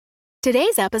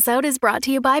Today's episode is brought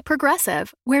to you by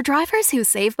Progressive, where drivers who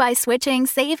save by switching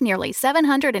save nearly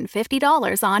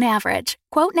 $750 on average.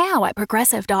 Quote now at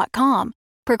Progressive.com.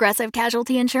 Progressive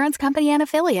Casualty Insurance Company and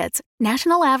Affiliates.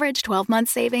 National average 12-month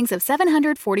savings of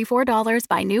 $744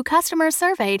 by new customers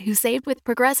surveyed who saved with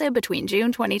Progressive between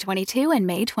June 2022 and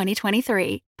May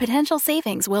 2023. Potential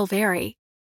savings will vary.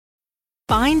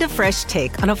 Find a fresh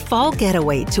take on a fall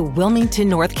getaway to Wilmington,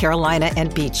 North Carolina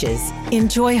and beaches.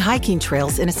 Enjoy hiking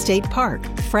trails in a state park,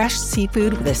 fresh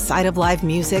seafood with a side of live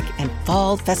music, and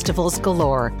fall festivals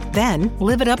galore. Then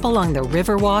live it up along the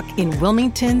Riverwalk in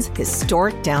Wilmington's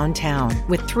historic downtown.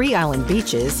 With 3 island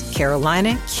beaches,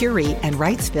 Carolina, Curie, and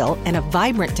Wrightsville, and a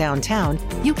vibrant downtown,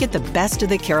 you get the best of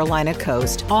the Carolina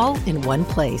coast all in one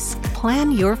place.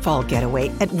 Plan your fall getaway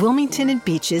at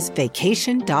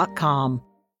WilmingtonandBeachesVacation.com.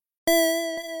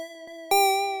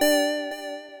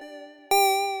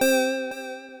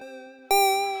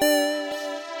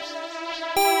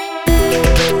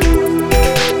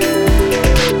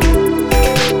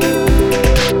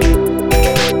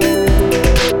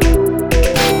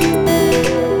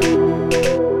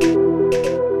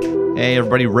 Hey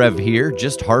everybody, Rev here,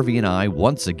 just Harvey and I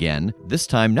once again. This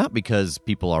time not because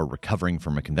people are recovering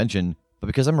from a convention, but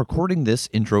because I'm recording this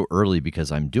intro early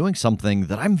because I'm doing something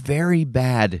that I'm very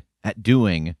bad at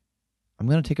doing. I'm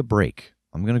going to take a break.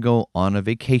 I'm going to go on a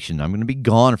vacation. I'm going to be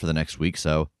gone for the next week,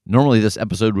 so normally this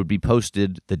episode would be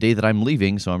posted the day that I'm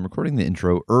leaving, so I'm recording the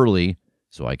intro early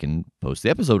so I can post the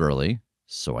episode early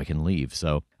so I can leave.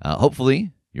 So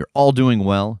hopefully you're all doing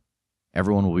well.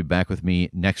 Everyone will be back with me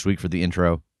next week for the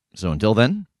intro. So until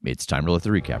then, it's time to let the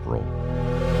recap roll.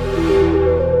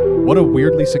 What a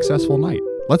weirdly successful night.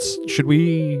 Should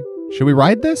we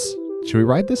ride this? Should we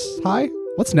ride this high?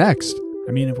 What's next?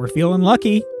 I mean, if we're feeling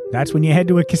lucky, that's when you head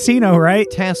to a casino,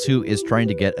 right? Tass, who is trying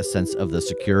to get a sense of the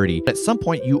security, at some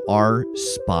point you are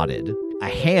spotted. A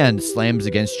hand slams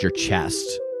against your chest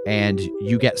and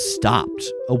you get stopped.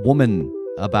 A woman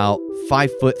about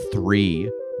 5'3",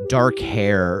 dark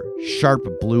hair, sharp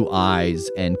blue eyes,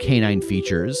 and canine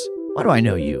features. Why do I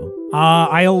know you?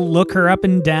 I'll look her up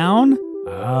and down.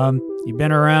 You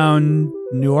been around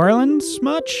New Orleans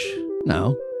much?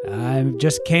 No. I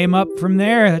just came up from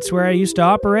there. That's where I used to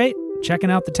operate, checking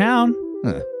out the town.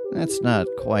 Huh. That's not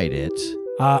quite it.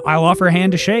 I'll offer a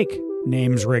hand to shake.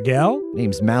 Name's Rigel.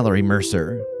 Name's Mallory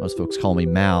Mercer. Most folks call me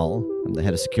Mal. I'm the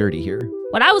head of security here.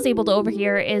 What I was able to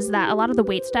overhear is that a lot of the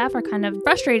wait staff are kind of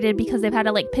frustrated because they've had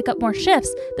to pick up more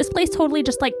shifts. This place totally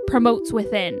just promotes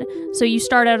within. So you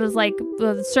start out as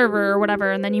the server or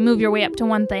whatever, and then you move your way up to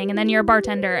one thing, and then you're a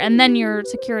bartender, and then you're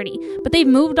security. But they've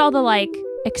moved all the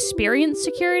experienced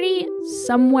security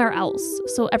somewhere else.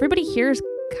 So everybody here is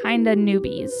kind of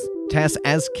newbies. Tass,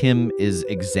 as Kim is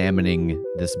examining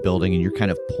this building and you're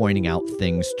kind of pointing out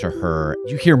things to her,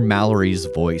 you hear Mallory's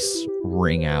voice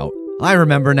ring out. I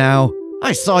remember now.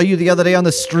 I saw you the other day on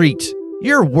the street.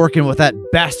 You're working with that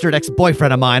bastard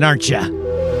ex-boyfriend of mine, aren't you?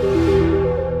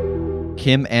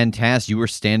 Kim and Tass, you were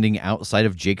standing outside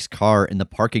of Jake's car in the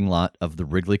parking lot of the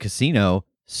Wrigley Casino,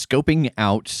 scoping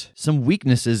out some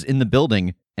weaknesses in the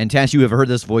building. And Tass, you have heard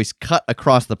this voice cut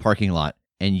across the parking lot,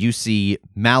 and you see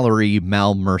Mallory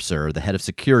Mal Mercer, the head of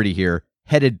security here,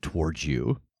 headed towards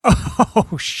you.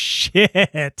 Oh,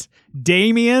 shit.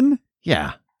 Damien?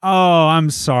 Yeah. Oh,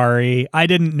 I'm sorry. I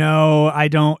didn't know. I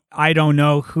don't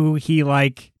know who he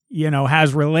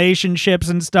has relationships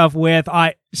and stuff with.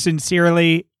 I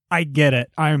get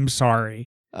it. I'm sorry.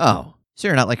 Oh, so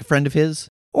you're not a friend of his?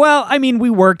 Well, I mean, we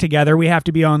work together. We have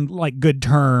to be on good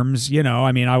terms,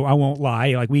 I mean, I won't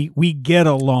lie. We get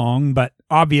along, but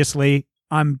obviously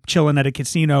I'm chilling at a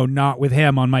casino, not with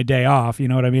him on my day off. You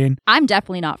know what I mean? I'm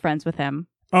definitely not friends with him.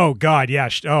 Oh, God, yeah.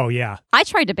 Oh, yeah. I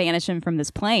tried to banish him from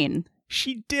this plane.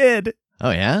 She did.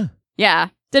 Oh, yeah? Yeah.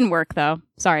 Didn't work, though.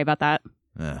 Sorry about that.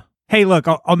 Hey, look,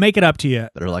 I'll make it up to you.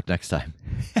 Better luck next time.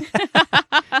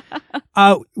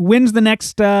 When's the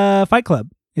next Fight Club?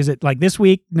 Is it this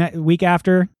week, week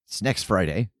after? It's next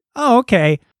Friday. Oh,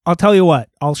 okay. I'll tell you what.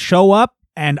 I'll show up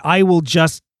and I will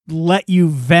just let you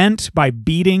vent by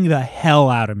beating the hell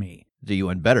out of me. Do you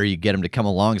one better? You get him to come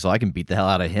along so I can beat the hell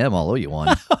out of him. I'll owe you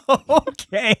one.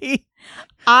 Okay.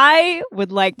 I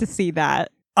would like to see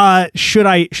that. Should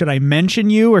I mention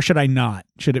you or should I not?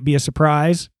 Should it be a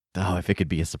surprise? Oh, if it could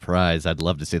be a surprise, I'd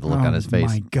love to see the look on his face.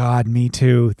 Oh my God, me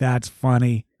too. That's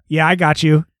funny. Yeah, I got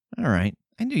you. All right.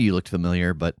 I knew you looked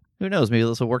familiar, but who knows? Maybe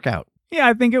this will work out. Yeah,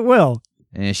 I think it will.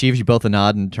 And she gives you both a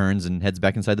nod and turns and heads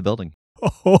back inside the building.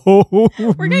 Oh,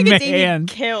 we're gonna get Damien man.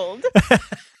 killed.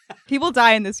 People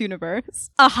die in this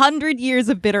universe. 100 years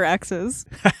of bitter exes.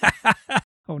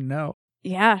 Oh no.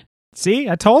 Yeah. See,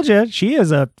 I told you, she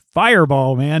is a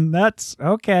fireball, man. That's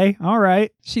okay. All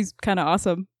right. She's kind of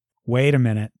awesome. Wait a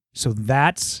minute. So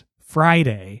that's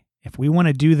Friday. If we want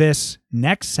to do this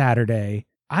next Saturday,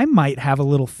 I might have a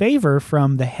little favor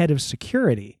from the head of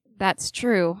security. That's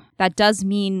true. That does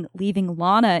mean leaving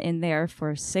Lana in there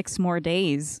for 6 more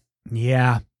days.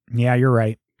 Yeah, you're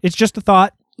right. It's just a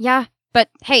thought. Yeah, but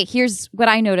hey, here's what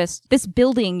I noticed. This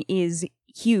building is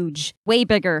huge, way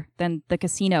bigger than the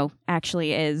casino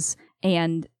actually is.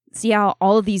 And see how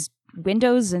all of these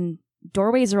windows and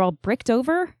doorways are all bricked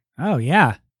over? Oh,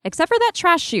 yeah. Except for that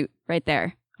trash chute right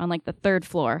there on like the 3rd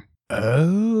floor.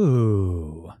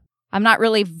 Oh. I'm not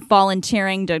really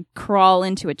volunteering to crawl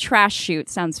into a trash chute.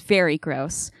 Sounds very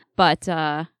gross. But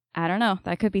I don't know.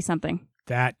 That could be something.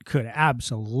 That could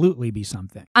absolutely be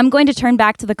something. I'm going to turn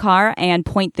back to the car and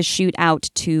point the chute out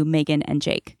to Megan and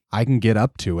Jake. I can get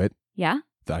up to it. Yeah?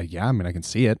 Yeah, I mean, I can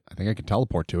see it. I think I can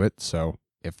teleport to it. So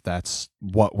if that's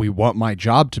what we want my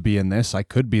job to be in this, I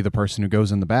could be the person who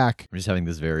goes in the back. I'm just having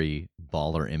this very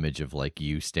baller image of like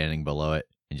you standing below it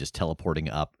and just teleporting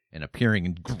up and appearing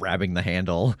and grabbing the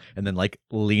handle and then like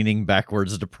leaning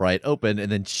backwards to pry it open and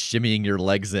then shimmying your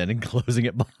legs in and closing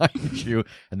it behind you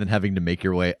and then having to make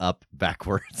your way up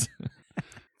backwards.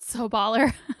 So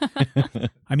baller.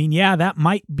 I mean, yeah, that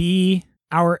might be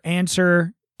our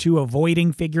answer to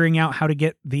avoiding figuring out how to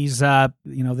get these, the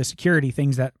security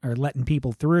things that are letting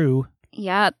people through.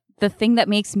 Yeah, the thing that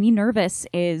makes me nervous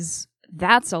is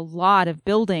that's a lot of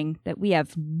building that we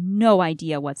have no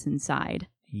idea what's inside.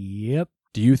 Yep.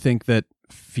 Do you think that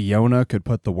Fiona could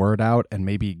put the word out and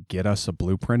maybe get us a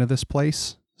blueprint of this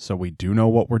place so we do know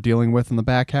what we're dealing with in the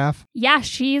back half? Yeah,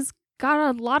 she's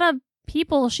got a lot of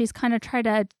people she's kind of tried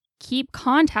to keep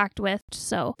contact with,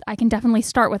 so I can definitely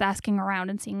start with asking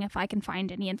around and seeing if I can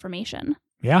find any information.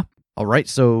 Yeah. All right,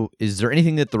 so is there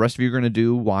anything that the rest of you are going to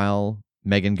do while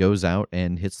Megan goes out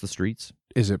and hits the streets?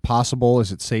 Is it possible?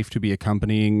 Is it safe to be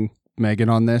accompanying Megan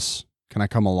on this? Can I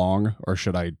come along or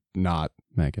should I not,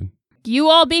 Megan? You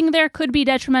all being there could be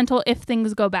detrimental if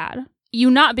things go bad. You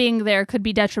not being there could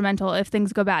be detrimental if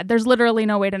things go bad. There's literally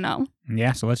no way to know.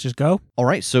 Yeah, so let's just go. All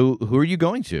right, so who are you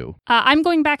going to? I'm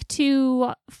going back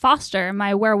to Foster,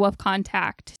 my werewolf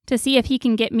contact, to see if he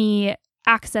can get me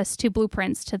access to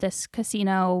blueprints to this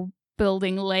casino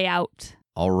building layout.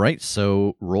 All right,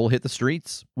 so roll hit the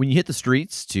streets. When you hit the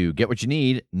streets to get what you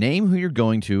need, name who you're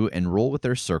going to and roll with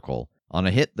their circle. On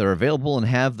a hit, they're available and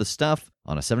have the stuff.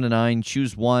 On a 7 to 9,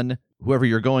 choose one. Whoever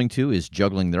you're going to is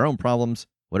juggling their own problems.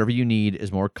 Whatever you need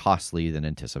is more costly than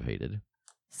anticipated.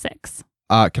 6.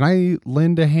 Can I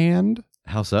lend a hand?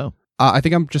 How so? I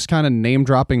think I'm just kind of name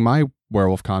dropping my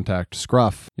werewolf contact,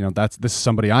 Scruff. This is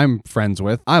somebody I'm friends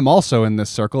with. I'm also in this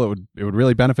circle. It would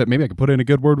really benefit. Maybe I could put in a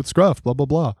good word with Scruff. Blah blah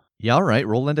blah. Yeah, all right.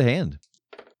 Roll lend a hand.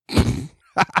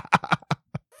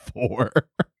 4.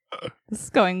 This is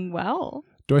going well.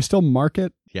 Do I still mark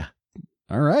it? Yeah.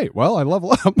 All right. Well, I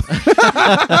level up.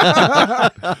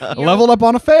 Leveled up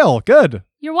on a fail. Good.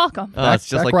 You're welcome. It's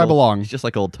just back like where I old, belong. It's just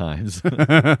like old times. What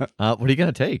are you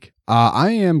going to take?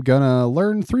 I am going to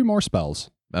learn 3 more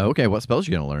spells. Okay, what spells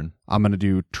are you going to learn? I'm going to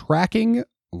do tracking,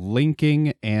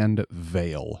 linking, and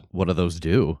veil. What do those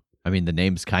do? I mean, the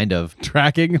name's kind of...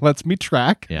 Tracking lets me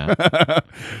track. Yeah.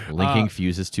 Linking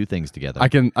fuses 2 things together. I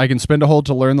can spend a hold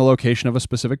to learn the location of a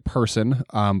specific person,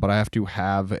 but I have to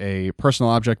have a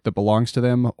personal object that belongs to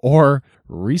them or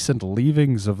recent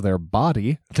leavings of their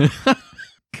body.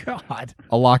 God.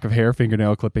 A lock of hair,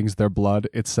 fingernail clippings, their blood,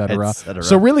 etc. Et cetera.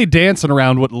 So really dancing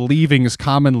around what leavings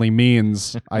commonly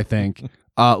means, I think.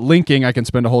 Linking, I can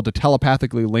spend a hold to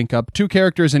telepathically link up 2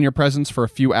 characters in your presence for a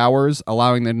few hours,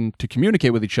 allowing them to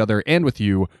communicate with each other and with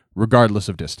you, regardless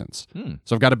of distance.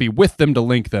 So I've got to be with them to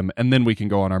link them, and then we can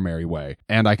go on our merry way.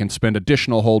 And I can spend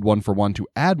additional hold 1 for 1 to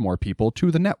add more people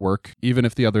to the network, even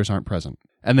if the others aren't present.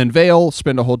 And then Veil,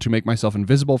 spend a hold to make myself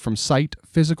invisible from sight,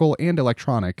 physical, and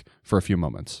electronic for a few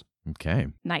moments. Okay.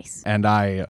 Nice. And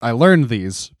I learned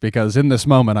these because in this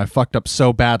moment I fucked up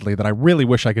so badly that I really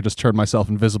wish I could just turn myself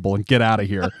invisible and get out of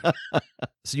here.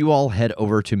 So you all head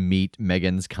over to meet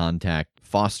Megan's contact,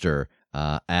 Foster,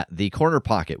 at the Corner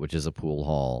Pocket, which is a pool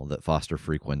hall that Foster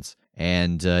frequents.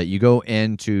 And you go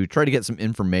in to try to get some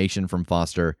information from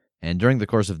Foster. And during the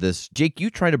course of this, Jake,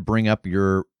 you try to bring up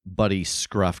your buddy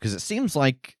Scruff, because it seems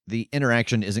like the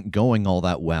interaction isn't going all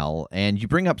that well. And you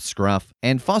bring up Scruff,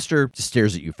 and Foster just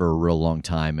stares at you for a real long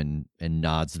time and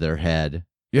nods their head.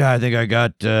 Yeah, I think I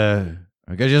got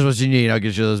just what you need. I'll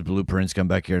get you those blueprints. Come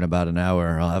back here in about an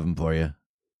hour. I'll have them for you.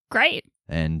 Great.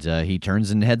 And he turns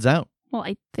and heads out. Well,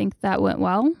 I think that went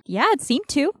well. Yeah, it seemed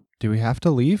to. Do we have to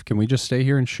leave? Can we just stay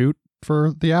here and shoot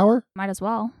for the hour? Might as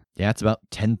well. Yeah, it's about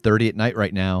 10:30 at night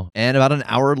right now. And about an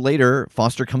hour later,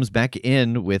 Foster comes back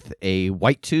in with a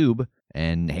white tube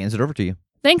and hands it over to you.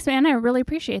 Thanks, man. I really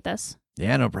appreciate this.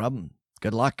 Yeah, no problem.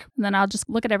 Good luck. And then I'll just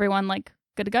look at everyone like,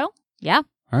 good to go? Yeah.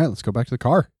 All right, let's go back to the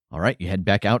car. All right, you head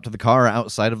back out to the car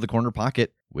outside of the corner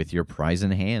pocket with your prize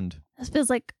in hand. This feels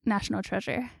like National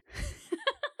Treasure.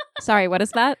 Sorry, what is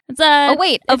that? It's a Oh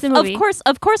wait, it's a movie.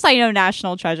 of course I know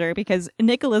National Treasure because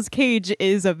Nicolas Cage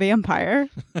is a vampire.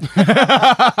 I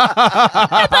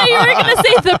thought you were going to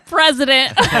say the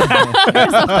president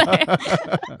or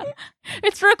something.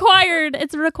 It's required.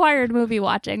 It's required movie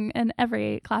watching in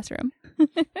every classroom.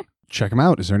 Check them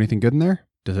out. Is there anything good in there?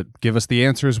 Does it give us the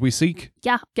answers we seek?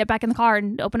 Yeah, get back in the car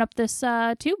and open up this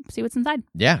tube, see what's inside.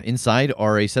 Yeah, inside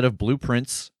are a set of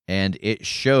blueprints, and it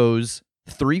shows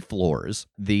 3 floors.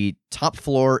 The top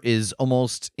floor is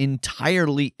almost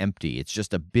entirely empty. It's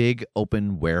just a big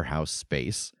open warehouse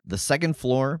space. The second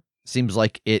floor seems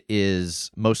like it is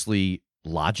mostly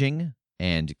lodging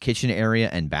and kitchen area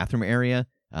and bathroom area.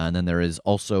 And then there is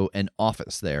also an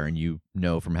office there, and you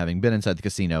know from having been inside the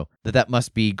casino that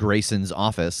must be Grayson's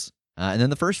office. And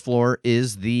then the first floor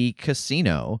is the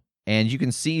casino, and you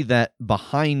can see that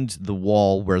behind the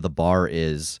wall where the bar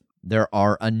is, there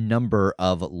are a number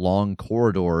of long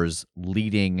corridors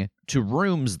leading to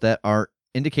rooms that are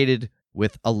indicated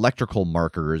with electrical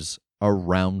markers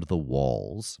around the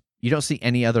walls. You don't see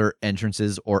any other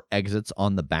entrances or exits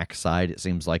on the back side. It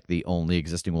seems like the only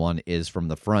existing one is from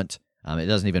the front. It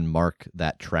doesn't even mark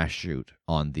that trash chute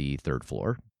on the 3rd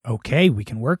floor. Okay, we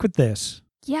can work with this.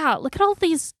 Yeah, look at all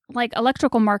these like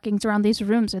electrical markings around these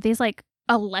rooms. Are these like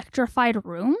electrified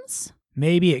rooms?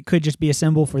 Maybe it could just be a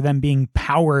symbol for them being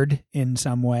powered in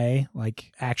some way,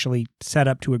 like actually set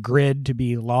up to a grid to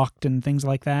be locked and things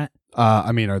like that.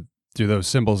 Do those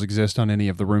symbols exist on any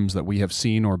of the rooms that we have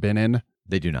seen or been in?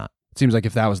 They do not. It seems like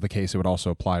if that was the case, it would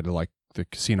also apply to like the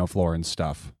casino floor and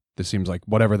stuff. This seems like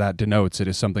whatever that denotes, it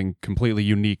is something completely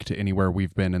unique to anywhere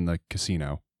we've been in the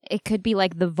casino. It could be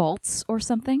like the vaults or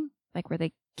something, like where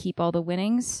they keep all the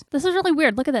winnings. This is really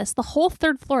weird. Look at this. The whole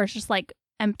 3rd floor is just like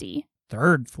empty.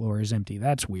 3rd floor is empty.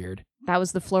 That's weird. That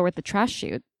was the floor with the trash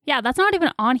chute. Yeah, that's not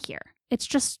even on here. It's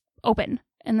just open.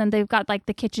 And then they've got like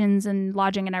the kitchens and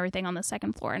lodging and everything on the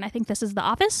 2nd floor. And I think this is the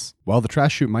office. Well, the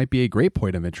trash chute might be a great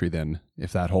point of entry then,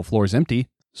 if that whole floor is empty.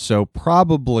 So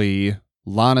probably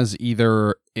Lana's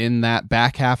either in that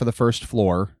back half of the 1st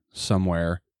floor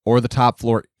somewhere, or the top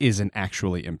floor isn't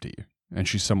actually empty, and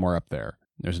she's somewhere up there.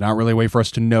 There's not really a way for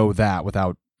us to know that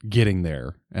without getting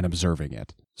there and observing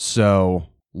it. So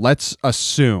let's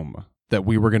assume that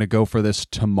we were going to go for this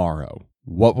tomorrow.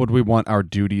 What would we want our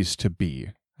duties to be?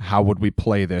 How would we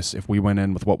play this if we went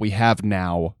in with what we have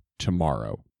now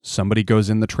tomorrow? Somebody goes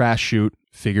in the trash chute,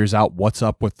 figures out what's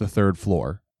up with the 3rd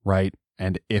floor, right?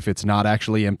 And if it's not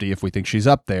actually empty, if we think she's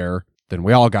up there, then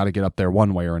we all got to get up there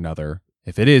one way or another.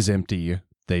 If it is empty,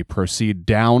 they proceed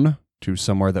down to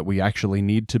somewhere that we actually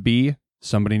need to be.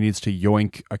 Somebody needs to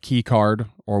yoink a key card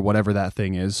or whatever that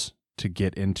thing is to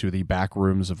get into the back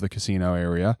rooms of the casino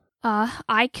area.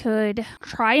 I could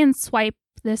try and swipe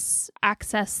this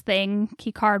access thing,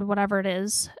 key card, whatever it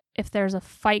is. If there's a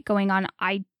fight going on,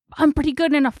 I'm pretty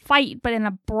good in a fight, but in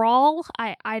a brawl,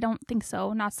 I don't think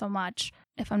so. Not so much.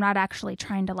 If I'm not actually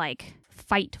trying to like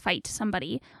fight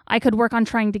somebody, I could work on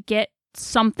trying to get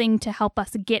something to help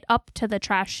us get up to the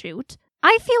trash chute.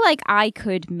 I feel like I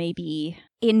could maybe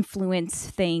influence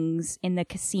things in the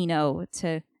casino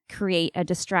to create a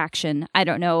distraction. I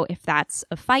don't know if that's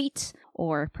a fight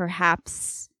or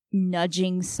perhaps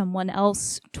nudging someone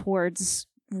else towards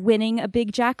winning a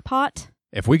big jackpot.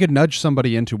 If we could nudge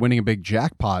somebody into winning a big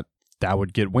jackpot, that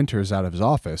would get Winters out of his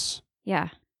office. Yeah.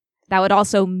 That would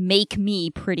also make me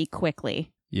pretty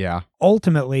quickly. Yeah.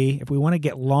 Ultimately, if we want to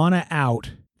get Lana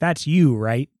out, that's you,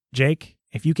 right, Jake?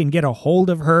 If you can get a hold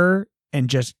of her and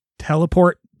just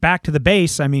teleport back to the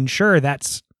base, I mean, sure,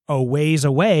 that's a ways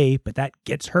away, but that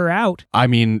gets her out. I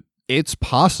mean, it's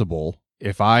possible.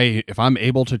 If I'm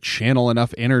able to channel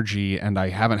enough energy and I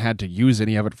haven't had to use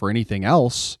any of it for anything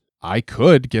else, I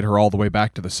could get her all the way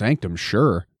back to the sanctum,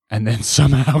 sure, and then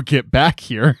somehow get back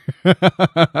here.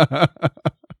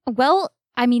 Well,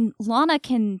 I mean, Lana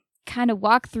can kind of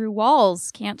walk through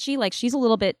walls, can't she? Like, she's a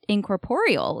little bit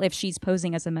incorporeal if she's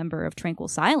posing as a member of Tranquil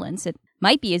Silence. It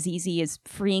might be as easy as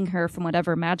freeing her from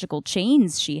whatever magical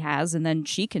chains she has, and then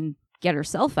she can get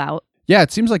herself out. Yeah,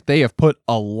 it seems like they have put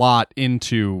a lot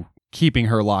into keeping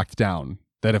her locked down,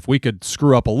 that if we could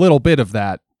screw up a little bit of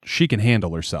that, she can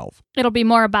handle herself. It'll be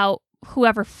more about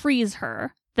whoever frees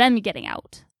her, them getting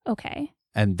out. Okay.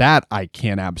 And that I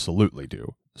can absolutely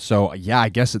do. So, yeah, I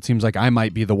guess it seems like I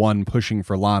might be the one pushing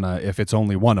for Lana if it's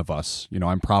only one of us.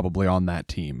 I'm probably on that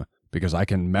team because I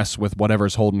can mess with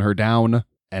whatever's holding her down.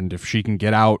 And if she can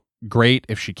get out, great.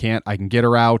 If she can't, I can get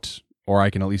her out, or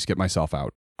I can at least get myself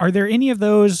out. Are there any of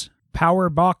those power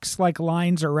box-like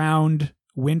lines around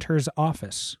Winter's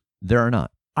office? There are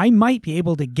not. I might be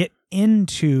able to get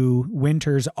into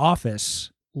Winter's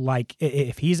office. Like,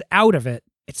 if he's out of it,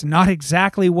 it's not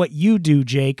exactly what you do,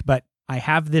 Jake, but I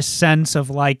have this sense of,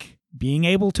 like, being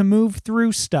able to move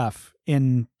through stuff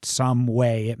in some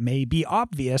way. It may be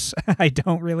obvious. I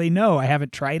don't really know. I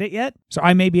haven't tried it yet. So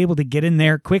I may be able to get in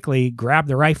there quickly, grab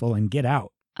the rifle, and get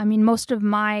out. I mean, most of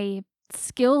my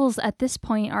skills at this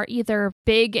point are either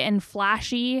big and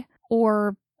flashy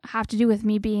or have to do with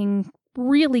me being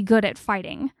really good at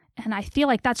fighting. And I feel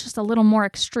like that's just a little more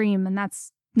extreme, and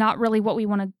that's not really what we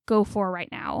want to go for right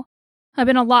now. I've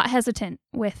been a lot hesitant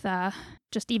with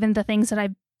just even the things that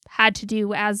I've had to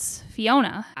do as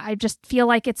Fiona. I just feel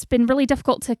like it's been really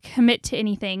difficult to commit to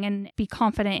anything and be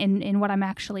confident in what I'm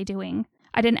actually doing.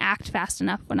 I didn't act fast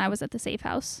enough when I was at the safe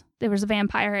house. There was a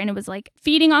vampire and it was like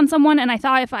feeding on someone, and I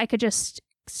thought if I could just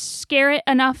scare it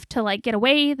enough to like get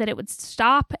away that it would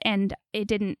stop, and it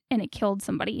didn't, and it killed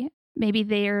somebody. Maybe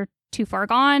they're too far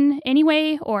gone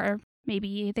anyway, or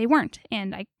maybe they weren't,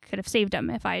 and I could have saved them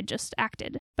if I had just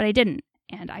acted, but I didn't,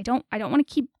 and I don't want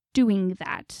to keep doing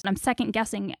that. I'm second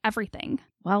guessing everything.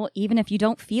 Well, even if you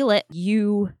don't feel it,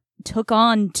 you took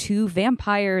on 2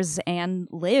 vampires and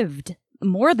lived.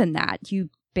 More than that, you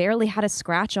barely had a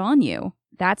scratch on you.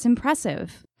 That's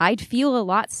impressive. I'd feel a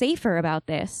lot safer about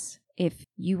this if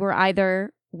you were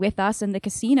either with us in the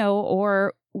casino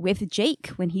or with Jake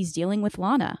when he's dealing with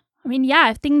Lana. I mean, yeah,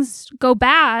 if things go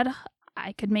bad,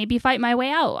 I could maybe fight my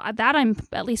way out. That I'm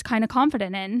at least kind of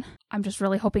confident in. I'm just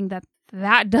really hoping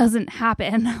that doesn't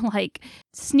happen. Like,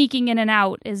 sneaking in and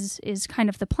out is kind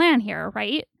of the plan here,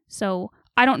 right? So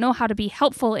I don't know how to be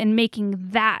helpful in making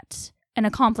that an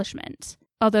accomplishment,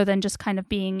 other than just kind of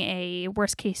being a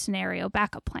worst case scenario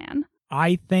backup plan.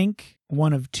 I think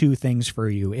one of 2 things for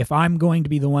you. If I'm going to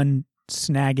be the one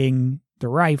snagging the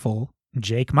rifle,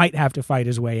 Jake might have to fight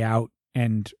his way out.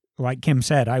 And like Kim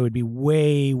said, I would be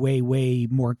way, way, way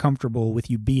more comfortable with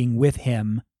you being with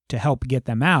him to help get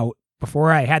them out.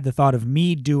 Before I had the thought of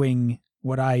me doing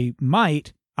what I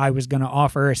might, I was going to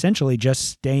offer essentially just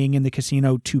staying in the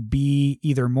casino to be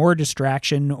either more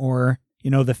distraction or,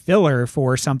 the filler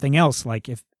for something else. Like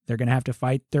if they're going to have to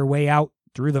fight their way out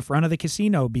through the front of the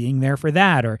casino, being there for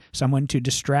that, or someone to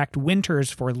distract Winters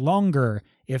for longer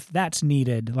if that's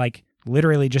needed. Like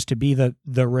literally just to be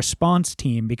the response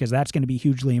team, because that's going to be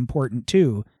hugely important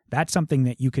too. That's something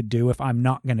that you could do if I'm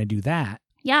not going to do that.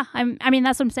 Yeah, I mean,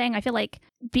 that's what I'm saying. I feel like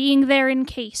being there in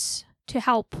case to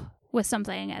help with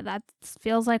something, that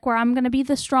feels like where I'm going to be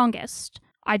the strongest.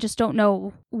 I just don't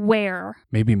know where.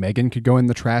 Maybe Megan could go in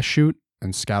the trash chute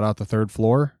and scout out the 3rd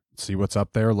floor, see what's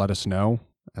up there, let us know,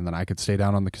 and then I could stay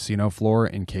down on the casino floor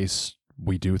in case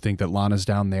we do think that Lana's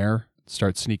down there,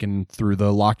 start sneaking through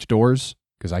the locked doors,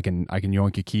 because I can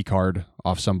yoink a key card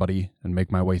off somebody and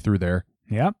make my way through there.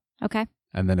 Yep. Okay.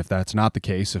 And then if that's not the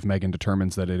case, if Megan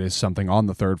determines that it is something on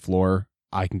the 3rd floor,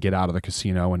 I can get out of the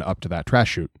casino and up to that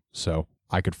trash chute. So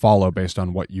I could follow based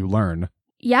on what you learn.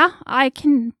 Yeah, I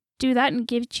can do that and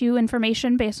give you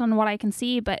information based on what I can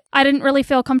see, but I didn't really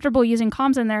feel comfortable using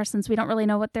comms in there since we don't really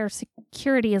know what their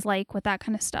security is like with that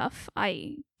kind of stuff.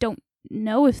 I don't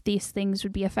know if these things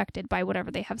would be affected by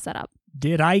whatever they have set up.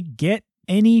 Did I get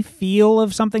any feel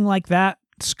of something like that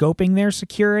scoping their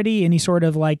security? Any sort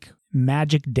of like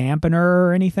magic dampener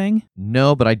or anything?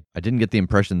 No, but I didn't get the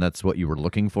impression that's what you were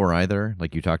looking for either.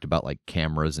 Like you talked about like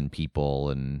cameras and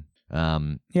people and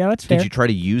yeah, that's fair. Did you try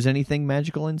to use anything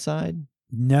magical inside?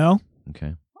 No.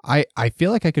 Okay. I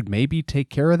feel like I could maybe take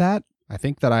care of that. I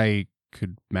think that I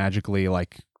could magically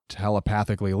like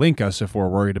telepathically link us if we're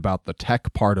worried about the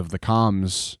tech part of the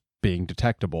comms being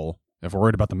detectable. If we're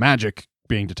worried about the magic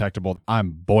being detectable,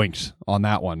 I'm boinked on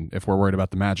that one. If we're worried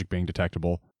about the magic being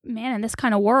detectable. Man, in this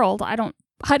kind of world, I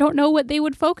don't know what they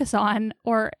would focus on,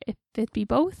 or if it'd be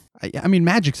both. I mean,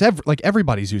 magic's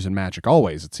everybody's using magic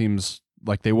always. It seems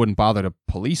like they wouldn't bother to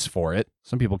police for it.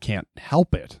 Some people can't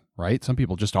help it, right? Some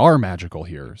people just are magical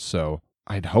here. So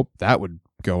I'd hope that would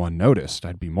go unnoticed.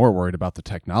 I'd be more worried about the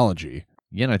technology.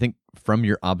 Yeah, and I think from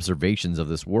your observations of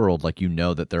this world, like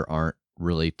that there aren't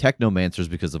really technomancers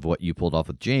because of what you pulled off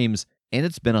with James, and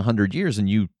it's been 100 years, and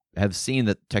you have seen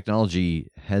that technology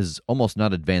has almost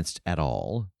not advanced at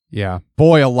all. Yeah.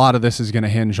 Boy, a lot of this is going to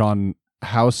hinge on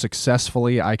how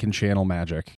successfully I can channel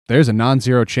magic. There's a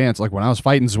non-zero chance. Like when I was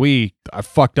fighting Zui, I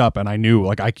fucked up and I knew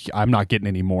like I'm not getting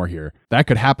any more here. That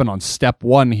could happen on step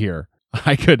 1 here.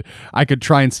 I could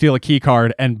try and steal a key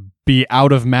card and be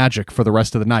out of magic for the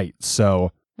rest of the night.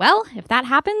 So, Well, if that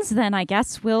happens, then I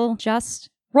guess we'll just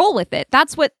roll with it.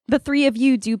 That's what the three of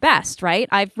you do best, right?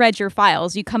 I've read your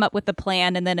files. You come up with the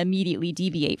plan and then immediately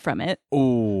deviate from it.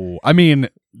 oh, I mean,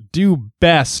 do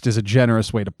best is a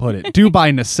generous way to put it. Do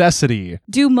by necessity.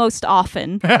 Do most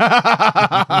often.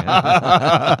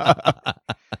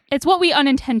 It's what we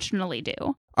unintentionally do.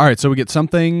 All right, so we get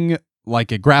something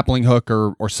like a grappling hook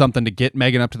or something to get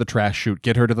Megan up to the trash chute,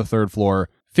 get her to the third floor,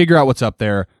 figure out what's up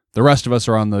there. The rest of us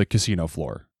are on the casino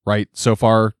floor, right? So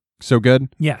far, so good?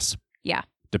 Yes. Yeah.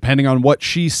 Depending on what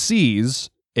she sees,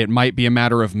 it might be a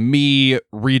matter of me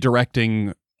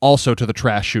redirecting also to the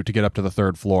trash chute to get up to the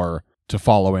third floor to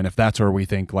follow in if that's where we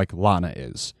think like Lana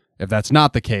is. If that's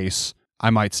not the case, I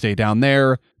might stay down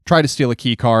there, try to steal a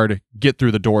key card, get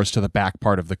through the doors to the back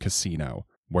part of the casino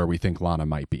where we think Lana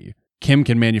might be. Kim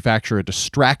can manufacture a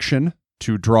distraction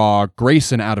to draw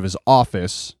Grayson out of his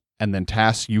office, and then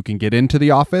Task, you can get into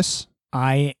the office.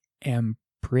 I am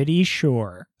pretty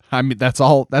sure. I mean, that's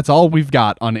all we've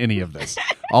got on any of this.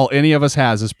 All any of us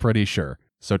has is pretty sure.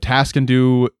 So Task can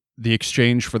do the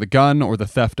exchange for the gun or the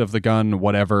theft of the gun,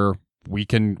 whatever. We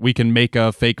can make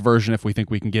a fake version if we think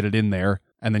we can get it in there.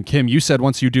 And then Kim, you said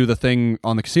once you do the thing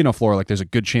on the casino floor, like there's a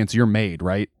good chance you're made,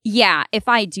 right? Yeah, if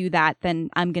I do that,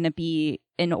 then I'm going to be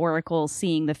an oracle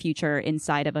seeing the future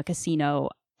inside of a casino.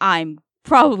 I'm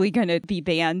probably going to be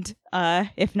banned,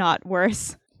 if not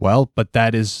worse. Well, but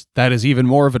that is even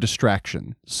more of a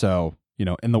distraction. So,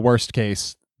 in the worst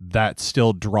case, that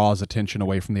still draws attention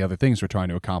away from the other things we're trying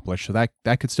to accomplish. So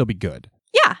that could still be good.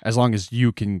 Yeah. As long as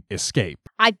you can escape.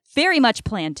 I very much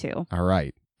plan to. All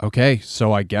right. Okay,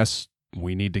 so I guess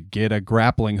we need to get a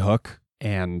grappling hook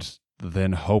and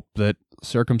then hope that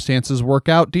circumstances work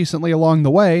out decently along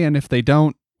the way. And if they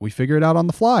don't, we figure it out on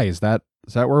the fly. Is that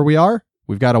where we are?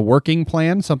 We've got a working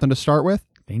plan, something to start with?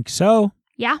 Think so.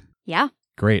 Yeah. Yeah.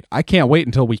 Great. I can't wait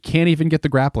until we can't even get the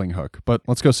grappling hook, but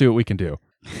let's go see what we can do.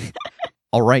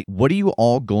 All right, what are you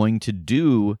all going to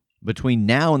do between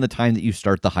now and the time that you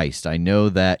start the heist? I know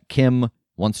that Kim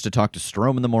wants to talk to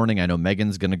Strom in the morning. I know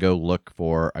Megan's going to go look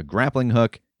for a grappling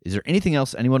hook. Is there anything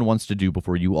else anyone wants to do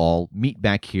before you all meet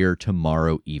back here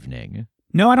tomorrow evening?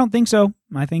 No, I don't think so.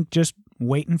 I think just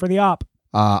waiting for the op.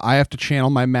 I have to channel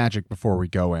my magic before we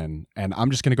go in, and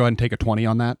I'm just going to go ahead and take a 20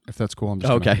 on that, if that's cool. I'm just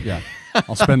Okay. Yeah.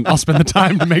 I'll spend the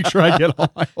time to make sure I get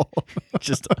all my own.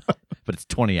 But it's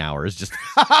 20 hours. Just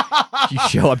you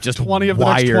show up just 20 of the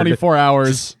wired, next 24 hours.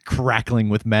 just crackling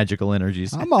with magical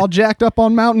energies. I'm all jacked up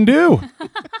on Mountain Dew.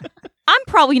 I'm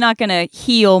probably not going to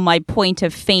heal my point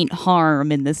of faint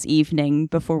harm in this evening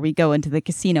before we go into the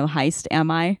casino heist, am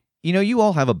I? You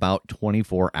all have about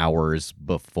 24 hours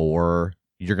before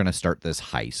you're going to start this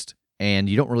heist. And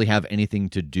you don't really have anything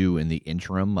to do in the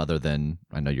interim other than,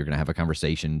 I know you're going to have a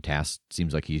conversation. Task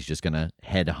seems like he's just going to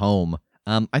head home.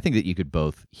 I think that you could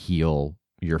both heal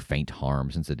your faint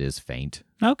harm since it is faint.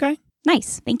 Okay.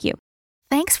 Nice. Thank you.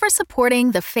 Thanks for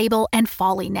supporting the Fable and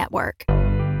Folly Network.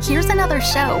 Here's another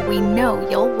show we know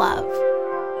you'll love.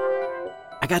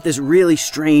 I got this really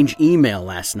strange email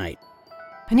last night.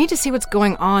 I need to see what's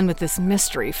going on with this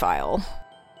mystery file.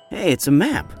 Hey, it's a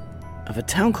map of a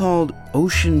town called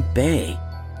Ocean Bay.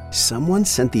 Someone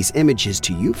sent these images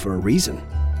to you for a reason.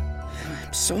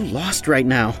 I'm so lost right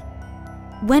now.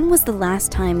 When was the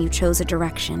last time you chose a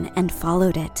direction and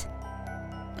followed it?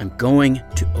 I'm going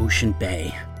to Ocean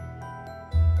Bay.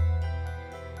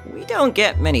 We don't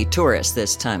get many tourists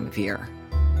this time of year.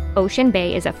 Ocean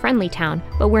Bay is a friendly town,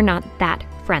 but we're not that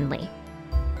friendly.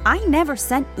 I never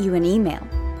sent you an email.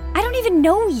 I don't even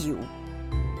know you.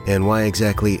 And why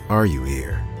exactly are you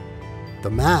here?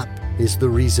 The map is the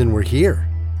reason we're here.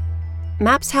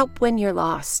 Maps help when you're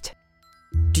lost.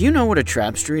 Do you know what a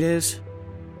trap street is?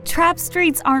 Trap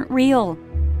streets aren't real.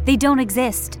 They don't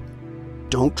exist.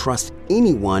 Don't trust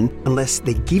anyone unless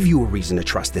they give you a reason to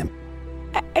trust them.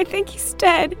 I think he's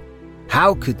dead.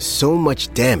 How could so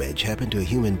much damage happen to a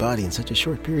human body in such a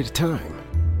short period of time?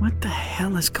 What the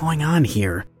hell is going on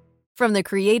here? From the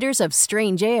creators of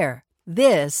Strange Air,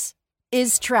 this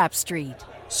is Trap Street.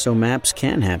 So maps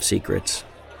can have secrets.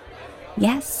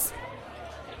 Yes.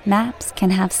 Maps can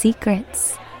have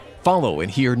secrets. Follow and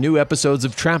hear new episodes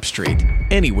of Trap Street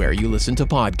anywhere you listen to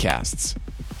podcasts.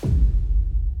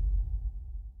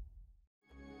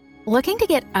 Looking to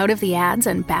get out of the ads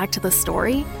and back to the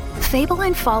story? Fable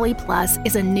and Folly Plus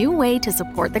is a new way to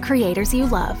support the creators you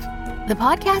love. The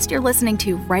podcast you're listening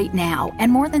to right now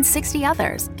and more than 60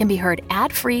 others can be heard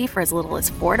ad-free for as little as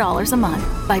 $4 a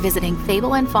month by visiting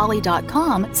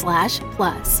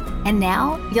fableandfolly.com/plus. And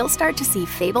now you'll start to see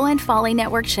Fable and Folly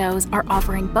Network shows are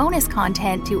offering bonus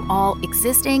content to all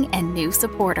existing and new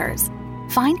supporters.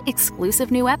 Find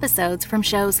exclusive new episodes from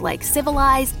shows like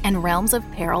Civilized and Realms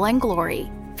of Peril and Glory.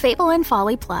 Fable and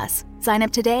Folly Plus. Sign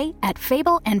up today at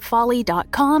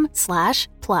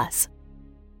fableandfolly.com/plus.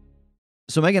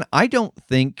 So, Megan, I don't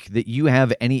think that you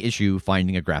have any issue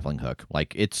finding a grappling hook.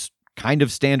 Like, it's kind of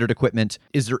standard equipment.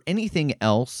 Is there anything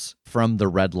else from the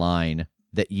Red Line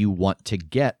that you want to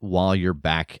get while you're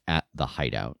back at the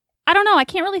hideout? I don't know. I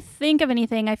can't really think of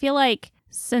anything. I feel like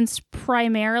since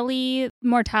primarily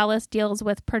Mortalis deals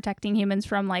with protecting humans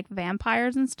from like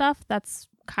vampires and stuff, that's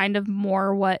kind of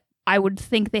more what I would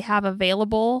think they have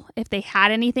available. If they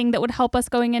had anything that would help us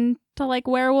going into like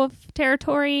werewolf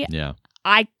territory, Yeah.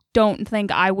 I don't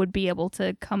think I would be able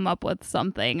to come up with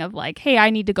something of like, hey, I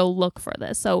need to go look for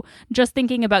this. So just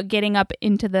thinking about getting up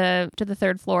into the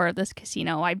third floor of this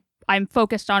casino, I'm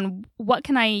focused on what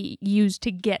can I use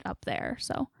to get up there.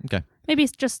 So Okay. maybe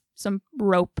it's just some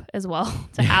rope as well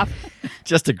to have.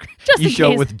 You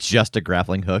show up with just a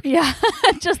grappling hook. Yeah,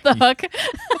 just the hook.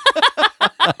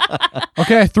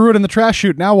 Okay, I threw it in the trash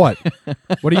chute. Now what?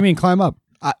 What do you mean climb up?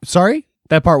 Sorry?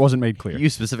 That part wasn't made clear. You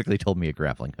specifically told me a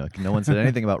grappling hook. No one said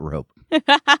anything about rope.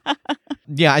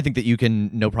 Yeah, I think that you can,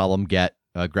 no problem, get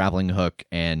a grappling hook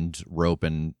and rope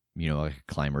and, a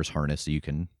climber's harness, so you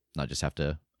can not just have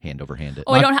to hand over hand it.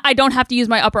 Oh, I don't have to use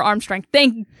my upper arm strength.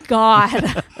 Thank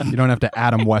God. You don't have to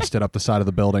Adam West it up the side of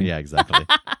the building. Yeah, exactly.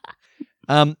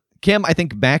 Kim, I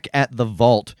think back at the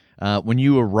vault, when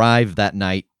you arrive that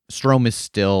night, Strom is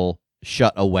still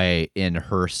shut away in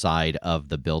her side of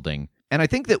the building. And I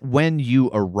think that when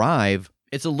you arrive,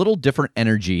 it's a little different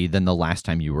energy than the last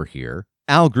time you were here.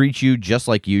 Al greets you just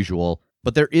like usual,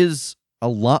 but there is a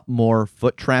lot more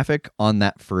foot traffic on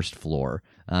that first floor.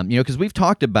 Because we've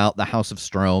talked about the House of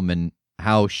Strom and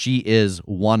how she is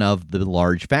one of the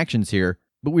large factions here,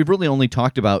 but we've really only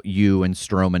talked about you and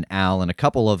Strom and Al and a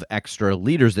couple of extra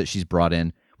leaders that she's brought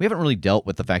in. We haven't really dealt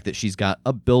with the fact that she's got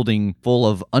a building full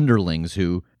of underlings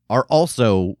who are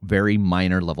also very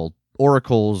minor level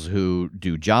oracles who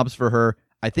do jobs for her.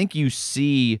 I think you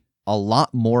see a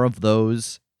lot more of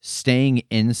those staying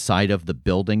inside of the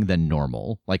building than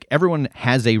normal. Like, everyone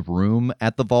has a room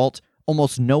at the vault.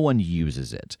 Almost no one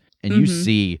uses it. And you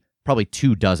see probably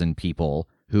 24 people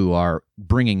who are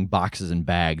bringing boxes and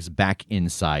bags back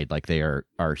inside like they are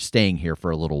staying here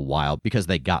for a little while because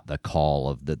they got the call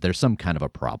of that there's some kind of a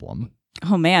problem.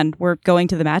 Oh man, we're going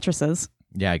to the mattresses.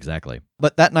 Yeah, exactly.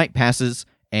 But that night passes,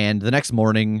 and the next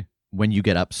morning when you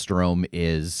get up, Strom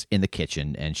is in the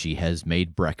kitchen, and she has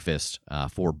made breakfast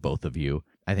for both of you.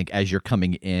 I think as you're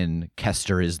coming in,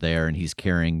 Kester is there, and he's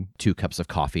carrying 2 cups of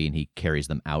coffee, and he carries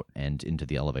them out and into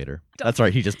the elevator. That's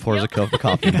right, he just pours a cup of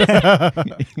coffee.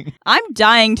 I'm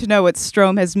dying to know what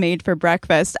Strom has made for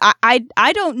breakfast. I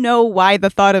don't know why the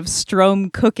thought of Strom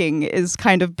cooking is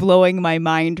kind of blowing my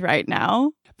mind right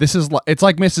now. It's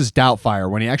like Mrs. Doubtfire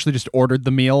when he actually just ordered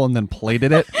the meal and then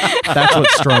plated it. That's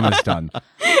what Strom has done.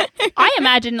 I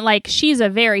imagine like she's a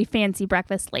very fancy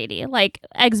breakfast lady, like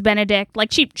Eggs Benedict.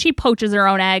 Like she poaches her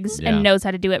own eggs and knows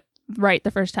how to do it right the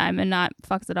first time and not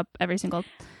fucks it up every single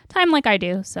time like I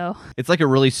do. So it's like a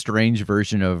really strange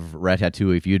version of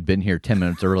Ratatouille. If you'd been here 10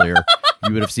 minutes earlier,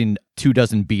 you would have seen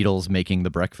 24 beetles making the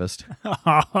breakfast.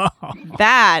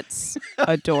 That's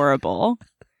adorable.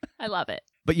 I love it.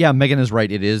 But yeah, Megan is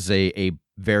right. It is a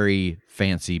very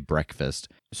fancy breakfast.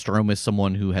 Strom is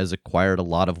someone who has acquired a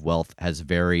lot of wealth, has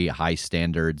very high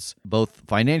standards, both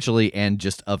financially and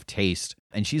just of taste.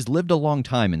 And she's lived a long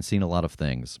time and seen a lot of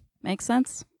things. Makes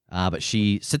sense. But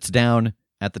she sits down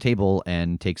at the table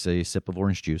and takes a sip of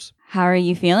orange juice. How are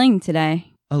you feeling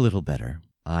today? A little better.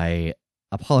 I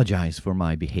apologize for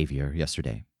my behavior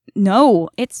yesterday. No,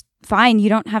 it's fine. You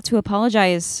don't have to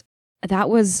apologize. That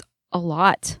was a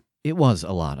lot. It was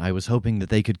a lot. I was hoping that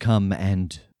they could come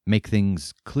and make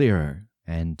things clearer,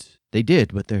 and they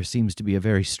did, but there seems to be a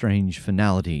very strange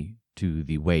finality to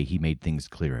the way he made things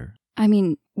clearer. I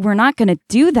mean, we're not going to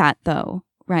do that, though,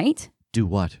 right? Do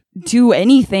what? Do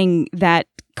anything that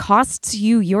costs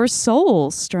you your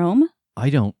soul, Strom. I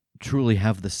don't truly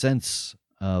have the sense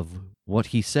of what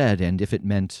he said and if it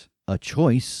meant a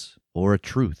choice or a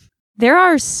truth. There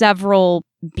are several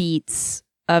beats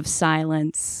of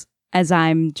silence as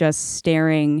I'm just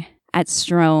staring at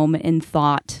Strom in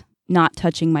thought, not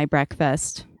touching my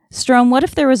breakfast. Strom, what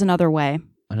if there was another way?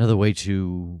 Another way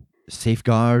to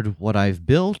safeguard what I've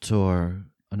built, or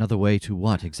another way to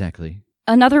what exactly?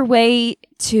 Another way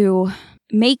to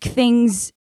make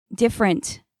things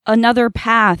different, another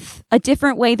path, a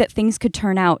different way that things could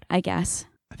turn out, I guess.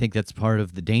 I think that's part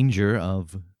of the danger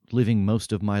of living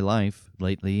most of my life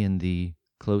lately in the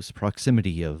close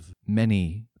proximity of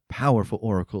many powerful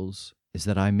oracles, is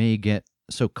that I may get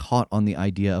so caught on the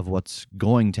idea of what's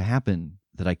going to happen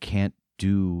that I can't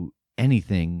do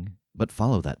anything but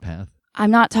follow that path.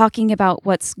 I'm not talking about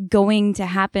what's going to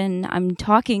happen. I'm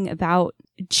talking about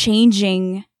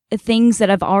changing things that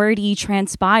have already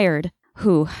transpired.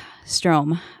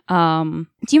 Strom. Do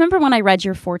you remember when I read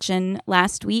your fortune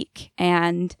last week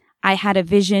and I had a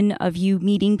vision of you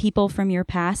meeting people from your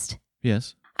past?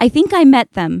 Yes. I think I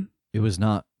met them. It was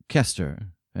not Kester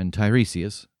and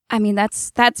Tiresias. I mean,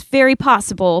 that's very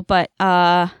possible, but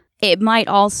it might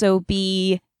also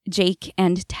be Jake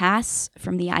and Tass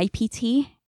from the IPT.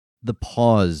 The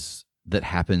pause that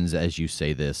happens as you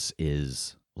say this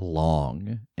is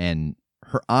long, and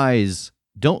her eyes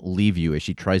don't leave you as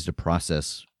she tries to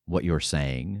process what you're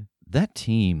saying. That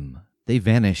team, they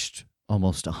vanished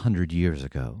almost 100 years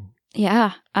ago.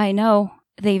 Yeah, I know.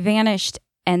 They vanished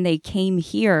and they came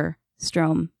here,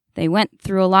 Strom. They went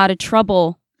through a lot of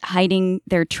trouble hiding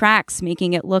their tracks,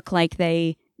 making it look like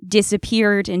they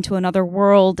disappeared into another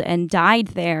world and died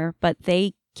there, but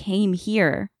they came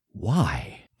here.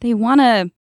 Why? They want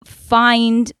to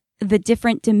find the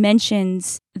different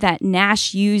dimensions that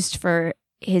Nash used for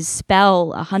his spell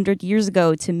 100 years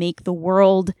ago to make the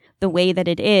world the way that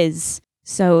it is.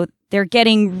 So they're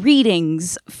getting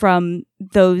readings from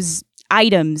those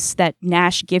items that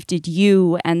Nash gifted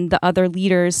you and the other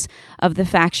leaders of the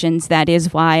factions. That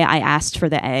is why I asked for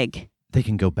the egg. They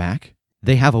can go back?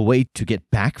 They have a way to get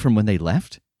back from when they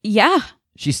left? Yeah.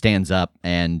 She stands up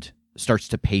and starts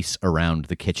to pace around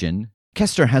the kitchen.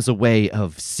 Kester has a way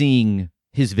of seeing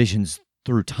his visions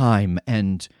through time,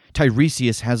 and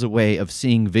Tiresias has a way of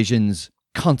seeing visions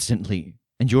constantly.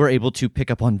 And you're able to pick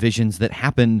up on visions that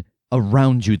happen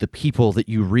around you, the people that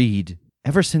you read.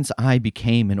 Ever since I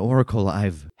became an oracle,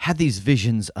 I've had these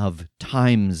visions of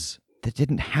times that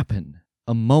didn't happen.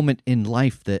 A moment in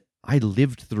life that I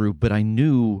lived through, but I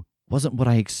knew wasn't what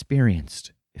I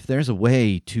experienced. If there's a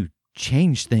way to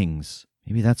change things,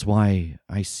 maybe that's why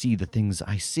I see the things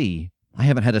I see. I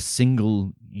haven't had a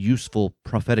single useful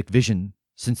prophetic vision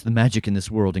since the magic in this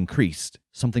world increased.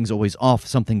 Something's always off,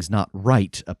 something's not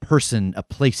right. A person, a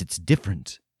place, it's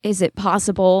different. Is it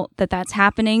possible that that's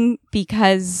happening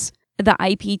because the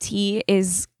IPT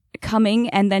is coming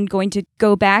and then going to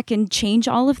go back and change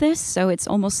all of this? So it's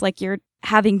almost like you're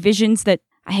having visions that,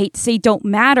 I hate to say don't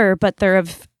matter, but they're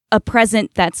of a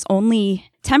present that's only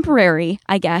temporary,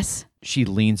 I guess. She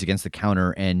leans against the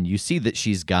counter and you see that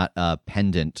she's got a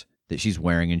pendant that she's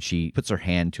wearing, and she puts her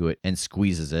hand to it and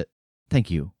squeezes it. Thank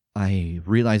you. I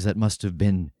realize that must have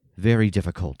been very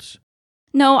difficult.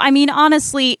 No, I mean,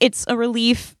 honestly, it's a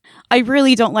relief. I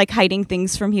really don't like hiding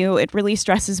things from you. It really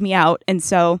stresses me out. And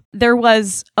so there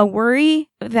was a worry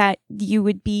that you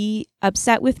would be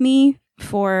upset with me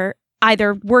for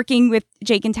either working with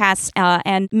Jake and Tass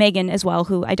and Megan as well,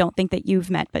 who I don't think that you've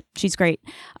met, but she's great.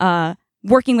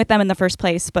 Working with them in the first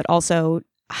place, but also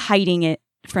hiding it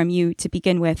from you to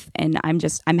begin with. And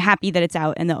I'm happy that it's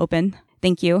out in the open.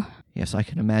 Thank you. Yes, I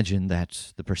can imagine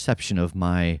that the perception of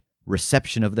my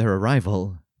reception of their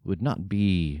arrival would not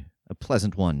be a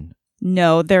pleasant one.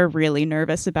 No, they're really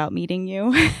nervous about meeting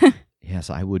you. Yes,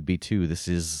 I would be too. This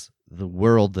is the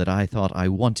world that I thought I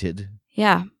wanted.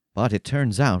 Yeah. But it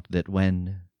turns out that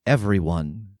when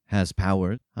everyone has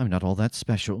power, I'm not all that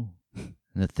special. And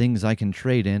the things I can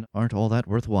trade in aren't all that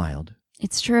worthwhile.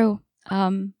 It's true.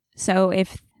 So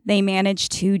if they manage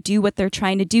to do what they're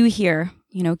trying to do here,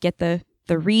 get the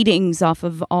readings off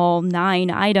of all 9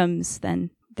 items,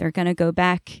 then they're going to go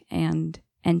back and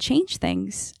change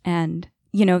things. And,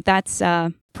 that's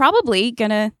probably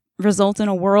going to result in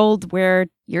a world where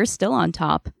you're still on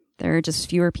top. There are just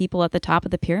fewer people at the top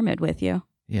of the pyramid with you.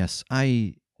 Yes,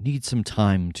 I need some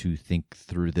time to think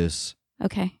through this.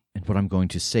 Okay. And what I'm going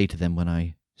to say to them when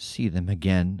I see them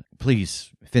again.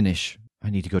 Please, finish. I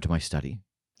need to go to my study.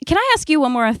 Can I ask you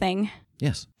one more thing?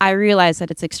 Yes. I realize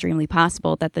that it's extremely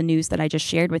possible that the news that I just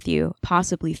shared with you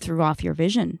possibly threw off your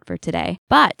vision for today.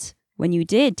 But when you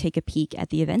did take a peek at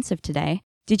the events of today,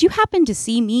 did you happen to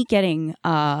see me getting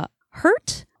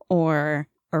hurt or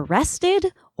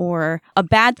arrested or a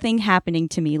bad thing happening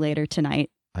to me later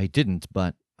tonight? I didn't,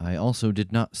 but I also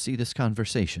did not see this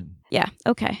conversation. Yeah,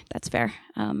 okay, that's fair.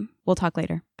 We'll talk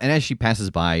later. And as she passes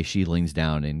by, she leans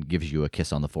down and gives you a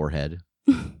kiss on the forehead.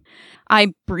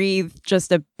 I breathe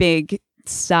just a big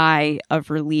sigh of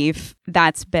relief.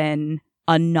 That's been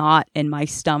a knot in my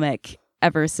stomach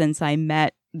ever since I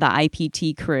met the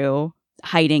IPT crew.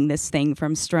 hiding this thing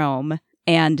from Strom.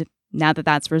 And now that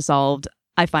that's resolved,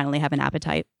 I finally have an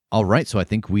appetite. All right, so I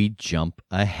think we jump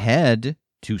ahead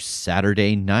to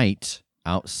Saturday night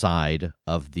outside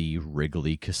of the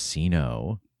Wrigley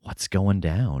Casino. What's going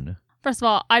down? First of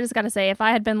all, I just got to say, if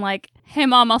I had been like, hey,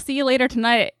 Mom, I'll see you later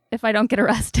tonight if I don't get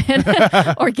arrested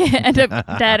or end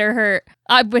up dead or hurt,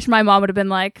 I wish my mom would have been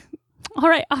like, all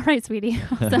right, sweetie.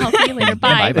 So I'll see you later.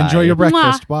 Bye. Enjoy your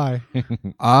breakfast. Bye.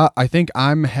 I think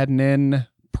I'm heading in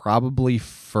probably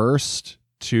first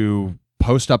to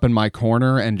post up in my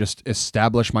corner and just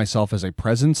establish myself as a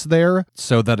presence there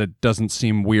so that it doesn't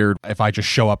seem weird if I just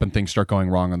show up and things start going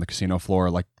wrong on the casino floor,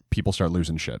 like people start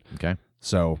losing shit. Okay.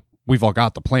 So we've all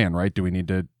got the plan, right? Do we need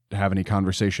to have any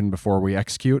conversation before we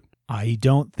execute? I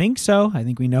don't think so. I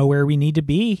think we know where we need to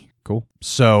be. Cool.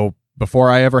 So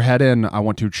before I ever head in, I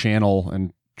want to channel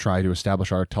and try to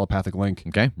establish our telepathic link.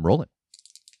 Okay, roll it.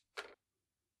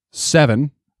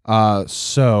 7.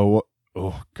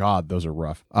 Oh God, those are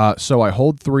rough. So I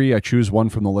hold 3, I choose 1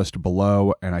 from the list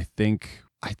below, and I think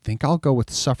I'll go with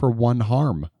suffer 1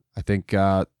 harm. I think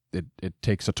it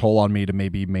takes a toll on me to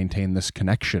maybe maintain this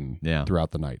connection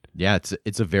throughout the night. Yeah,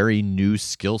 it's a very new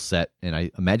skill set, and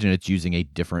I imagine it's using a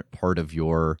different part of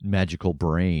your magical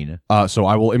brain. So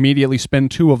I will immediately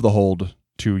spend 2 of the hold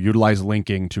to utilize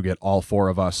linking to get all 4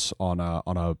 of us on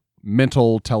a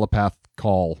mental telepath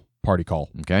party call.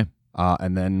 Okay.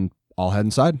 And then I'll head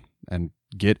inside and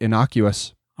get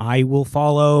innocuous. I will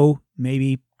follow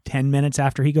maybe 10 minutes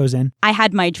after he goes in. I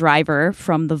had my driver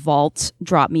from the vault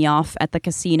drop me off at the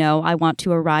casino. I want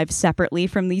to arrive separately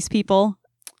from these people.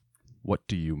 What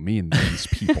do you mean, these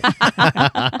people?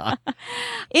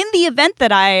 In the event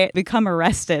that I become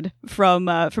arrested from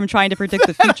trying to predict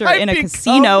the future in a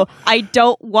casino, I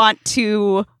don't want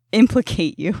to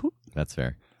implicate you. That's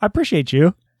fair. I appreciate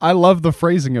you. I love the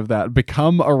phrasing of that.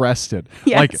 Become arrested.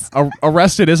 Yes. Like,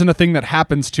 arrested isn't a thing that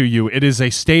happens to you. It is a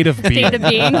state of being. State of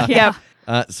being, yeah.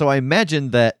 So I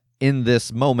imagine that in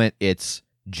this moment, it's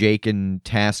Jake and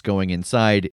Tass going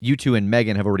inside. You two and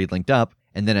Megan have already linked up.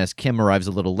 And then as Kim arrives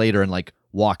a little later and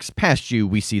walks past you,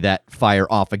 we see that fire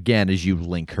off again as you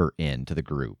link her into the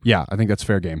group. Yeah, I think that's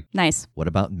fair game. Nice. What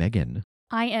about Megan?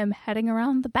 I am heading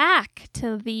around the back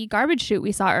to the garbage chute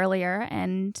we saw earlier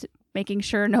and making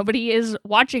sure nobody is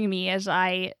watching me as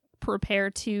I prepare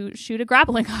to shoot a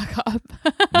grappling hook up.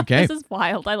 Okay. This is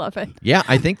wild. I love it. Yeah,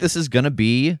 I think this is going to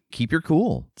be keep your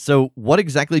cool. So what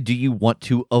exactly do you want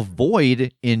to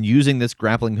avoid in using this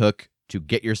grappling hook to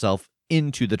get yourself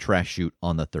into the trash chute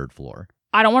on the 3rd floor?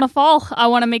 I don't want to fall. I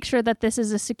want to make sure that this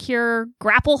is a secure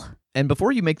grapple. And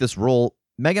before you make this roll,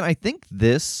 Megan, I think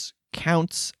this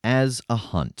counts as a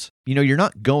hunt. You know, you're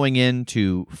not going in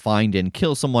to find and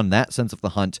kill someone, that sense of the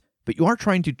hunt, but you are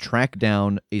trying to track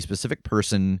down a specific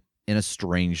person in a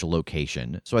strange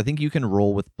location. So I think you can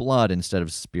roll with blood instead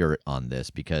of spirit on this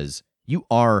because you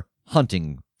are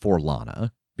hunting for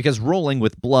Lana. Because rolling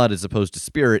with blood as opposed to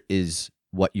spirit is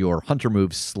what your hunter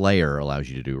move Slayer allows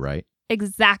you to do, right?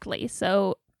 Exactly.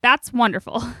 So that's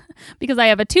wonderful because I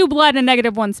have a 2 blood and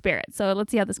 -1 spirit. So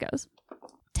let's see how this goes.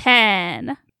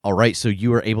 10. All right, so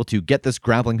you are able to get this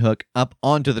grappling hook up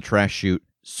onto the trash chute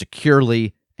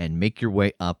securely and make your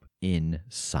way up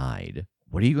inside.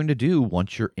 What are you going to do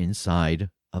once you're inside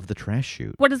of the trash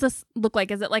chute? What does this look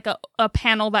like? Is it like a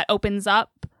panel that opens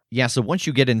up? Yeah, so once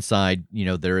you get inside, you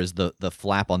know, there is the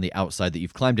flap on the outside that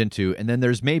you've climbed into, and then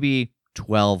there's maybe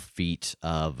 12 feet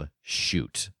of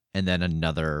chute, and then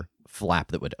another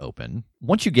flap that would open.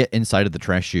 Once you get inside of the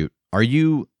trash chute, are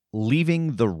you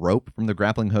leaving the rope from the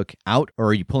grappling hook out, or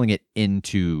are you pulling it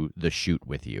into the chute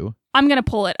with you? I'm going to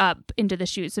pull it up into the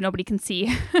chute so nobody can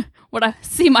see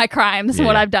see my crimes and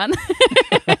what I've done.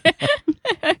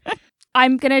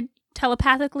 I'm going to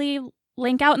telepathically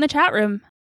link out in the chat room.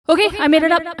 Okay, I made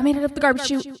it up. I made it up the garbage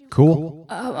chute. Cool.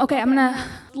 Okay, I'm going to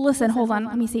listen. Hold on.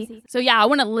 Let me see. So yeah, I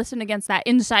want to listen against that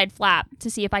inside flap to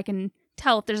see if I can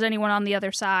tell if there's anyone on the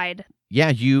other side. Yeah,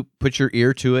 you put your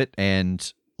ear to it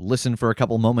and listen for a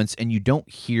couple moments, and you don't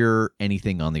hear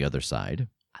anything on the other side.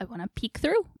 I want to peek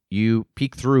through. You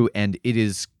peek through, and it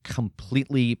is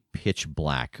completely pitch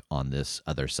black on this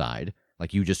other side.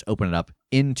 Like you just open it up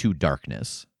into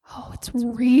darkness. Oh, it's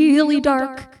really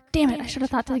dark. Damn it, I should have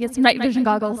thought to get some night vision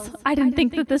goggles. I didn't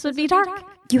think that this would be dark.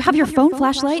 You have your phone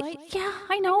flashlight? Yeah,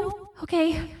 I know.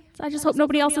 Okay. So I just hope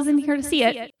nobody else is in here to see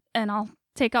it. And I'll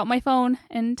take out my phone,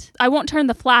 and I won't turn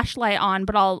the flashlight on,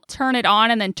 but I'll turn it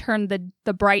on and then turn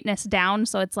the brightness down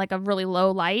so it's like a really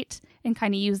low light and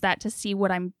kind of use that to see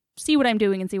what I'm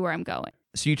doing and see where I'm going.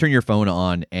 So you turn your phone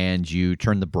on and you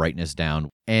turn the brightness down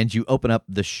and you open up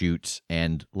the chute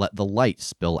and let the light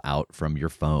spill out from your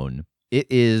phone. It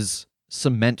is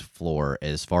cement floor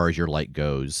as far as your light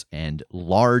goes, and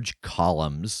large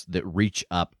columns that reach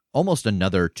up almost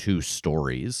another 2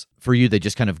 stories. For you, they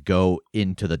just kind of go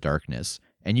into the darkness.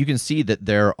 And you can see that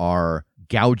there are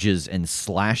gouges and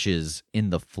slashes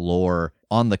in the floor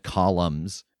on the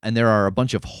columns, and there are a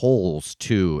bunch of holes,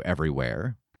 too,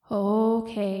 everywhere.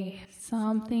 Okay,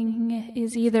 something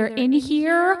is either in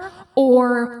here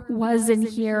or was in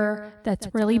here that's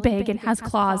really big and has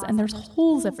claws, and there's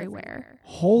holes everywhere.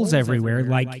 Holes everywhere,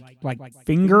 like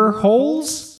finger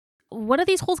holes? What do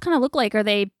these holes kind of look like? Do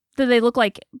they look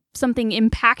like something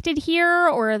impacted here,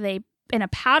 or are they in a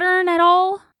pattern at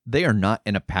all? They are not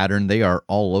in a pattern. They are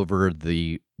all over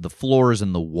the floors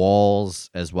and the walls,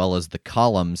 as well as the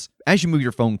columns. As you move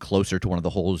your phone closer to one of the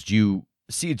holes, you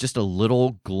see just a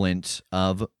little glint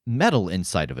of metal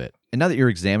inside of it. And now that you're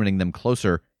examining them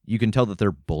closer, you can tell that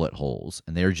they're bullet holes,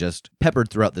 and they're just peppered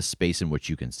throughout the space in which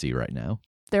you can see right now.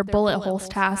 They're bullet holes,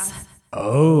 Tass.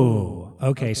 Oh,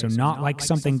 okay, so not like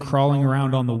something crawling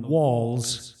around on the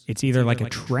walls. It's either like a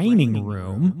training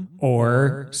room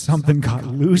or something got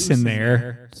loose in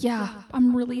there. Yeah,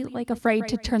 I'm really afraid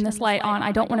to turn this light on.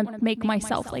 I don't want to make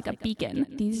myself like a beacon.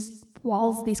 These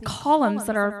walls, these columns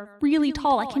that are really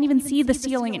tall. I can't even see the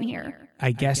ceiling in here.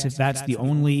 I guess if that's the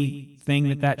only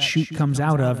thing that chute comes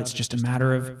out of, it's just a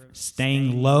matter of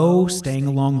staying low, staying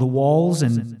along the walls,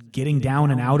 and getting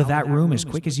down and out of that room as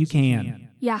quick as you can.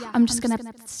 Yeah, I'm just going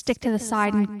to stick to the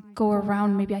side and go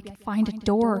around. Maybe I can find a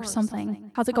door or something.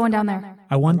 How's it going down there?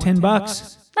 I won $10.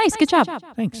 Nice, good job.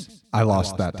 Thanks. I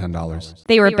lost that $10.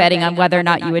 They were betting on whether or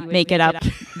not you would make it up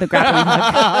the grappling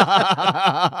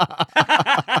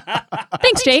hook.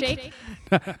 Thanks, Jake.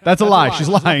 That's a lie. She's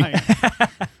lying.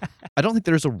 I don't think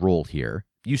there's a rule here.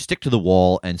 You stick to the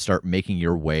wall and start making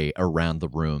your way around the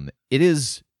room. It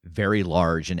is very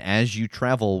large, and as you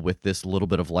travel with this little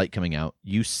bit of light coming out,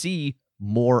 you see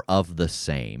more of the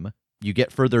same. You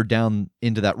get further down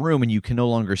into that room, and you can no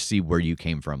longer see where you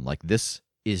came from. Like, this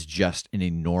is just an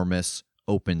enormous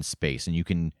open space, and you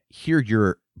can hear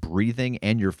your breathing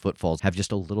and your footfalls have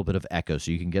just a little bit of echo,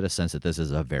 so you can get a sense that this is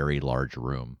a very large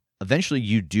room. Eventually,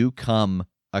 you do come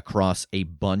across a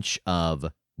bunch of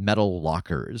metal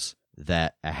lockers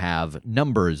that have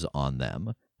numbers on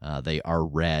them. They are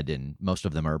red, and most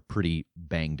of them are pretty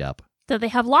banged up. Do they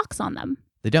have locks on them?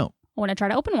 They don't. I want to try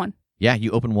to open one. Yeah,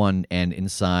 you open one, and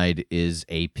inside is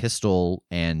a pistol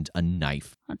and a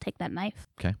knife. I'll take that knife.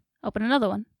 Okay. Open another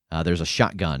one. There's a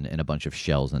shotgun and a bunch of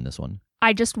shells in this one.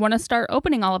 I just want to start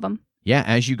opening all of them. Yeah,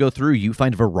 as you go through, you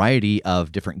find a variety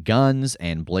of different guns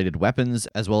and bladed weapons,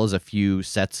 as well as a few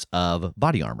sets of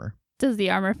body armor. Does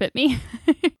the armor fit me?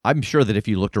 I'm sure that if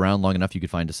you looked around long enough, you could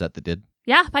find a set that did.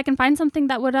 Yeah, if I can find something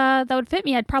that would fit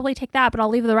me, I'd probably take that, but I'll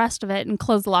leave the rest of it and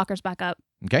close the lockers back up.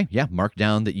 Okay, yeah, mark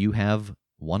down that you have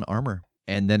 1 armor.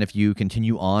 And then if you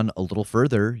continue on a little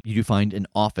further, you do find an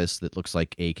office that looks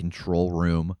like a control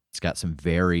room. It's got some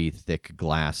very thick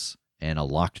glass and a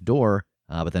locked door,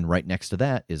 but then right next to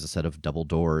that is a set of double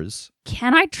doors.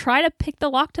 Can I try to pick the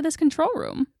lock to this control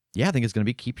room? Yeah, I think it's going to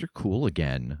be keep your cool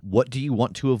again. What do you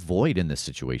want to avoid in this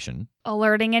situation?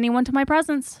 Alerting anyone to my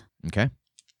presence. Okay.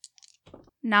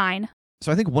 9.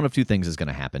 So I think one of 2 things is going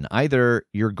to happen. Either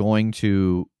you're going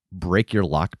to break your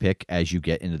lockpick as you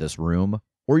get into this room,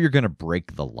 or you're going to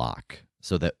break the lock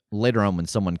so that later on when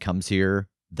someone comes here,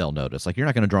 they'll notice. Like, you're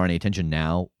not going to draw any attention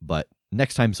now, but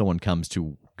next time someone comes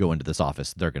to go into this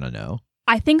office, they're going to know.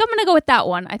 I think I'm going to go with that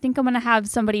one. I think I'm going to have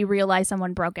somebody realize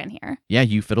someone broke in here. Yeah,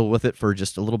 you fiddle with it for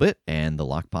just a little bit, and the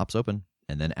lock pops open,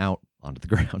 and then out onto the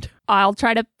ground. I'll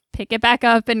try to pick it back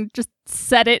up and just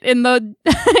set it in the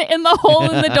in the hole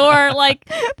in the door. Like,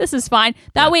 this is fine.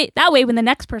 That way, when the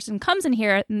next person comes in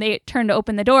here and they turn to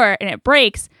open the door and it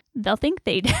breaks, they'll think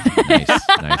they did.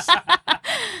 Nice.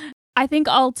 I think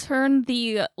I'll turn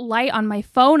the light on my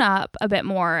phone up a bit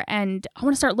more, and I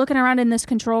want to start looking around in this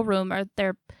control room. Are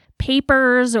there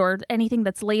papers or anything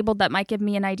that's labeled that might give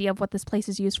me an idea of what this place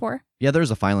is used for? Yeah, there's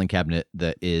a filing cabinet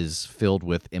that is filled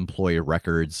with employee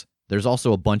records. There's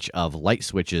also a bunch of light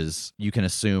switches. You can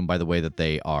assume by the way that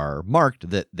they are marked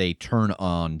that they turn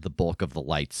on the bulk of the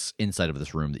lights inside of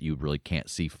this room that you really can't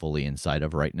see fully inside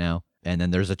of right now. And then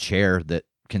there's a chair that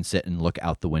can sit and look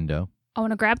out the window. I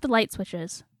want to grab the light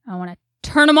switches. I want to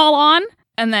turn them all on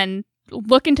and then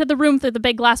look into the room through the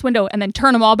big glass window and then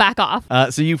turn them all back off.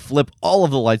 So you flip all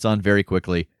of the lights on very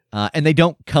quickly, and they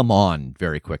don't come on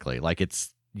very quickly. Like,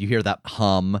 you hear that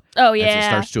hum as it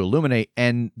starts to illuminate,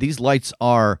 and these lights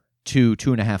are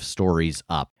 2.5 stories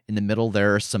up. In the middle,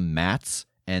 there are some mats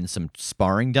and some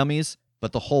sparring dummies,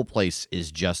 but the whole place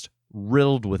is just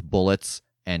riddled with bullets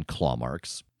and claw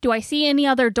marks. Do I see any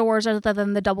other doors other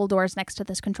than the double doors next to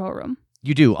this control room?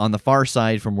 You do. On the far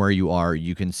side from where you are,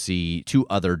 you can see 2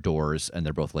 other doors, and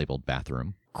they're both labeled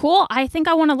bathroom. Cool. I think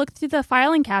I want to look through the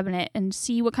filing cabinet and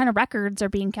see what kind of records are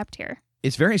being kept here.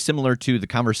 It's very similar to the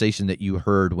conversation that you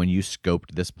heard when you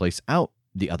scoped this place out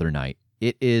the other night.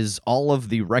 It is all of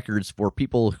the records for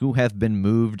people who have been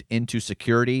moved into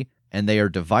security, and they are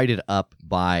divided up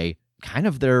by kind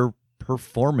of their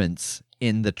performance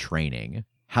in the training.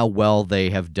 How well they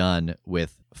have done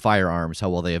with firearms, how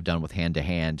well they have done with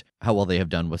hand-to-hand, how well they have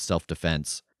done with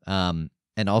self-defense, and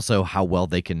also how well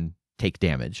they can take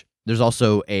damage. There's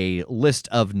also a list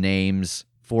of names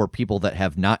for people that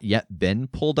have not yet been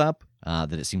pulled up,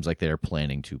 that it seems like they are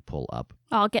planning to pull up.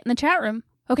 I'll get in the chat room.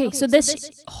 Okay, so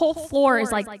this whole floor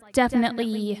is like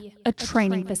definitely a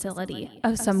training facility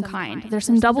of some kind. There's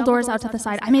some double doors out to the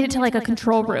side. I made it to like a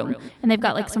control room, and they've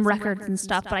got like some records and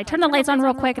stuff. But I turned the lights on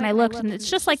real quick, and I looked, and it's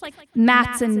just like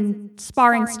mats and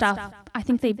sparring stuff. I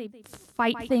think they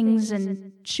fight things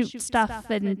and shoot stuff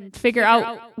and figure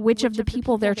out which of the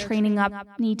people they're training up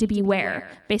need to be where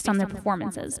based on their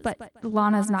performances. But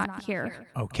Lana's not here.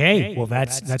 Okay, well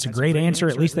that's a great answer.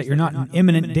 At least that you're not in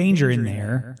imminent danger in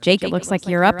there. Jake, it looks like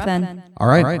you're up then. All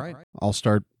right. I'll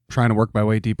start trying to work my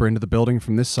way deeper into the building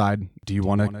from this side. Do you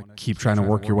want to keep trying to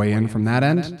work your way in from that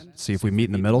end? See if we meet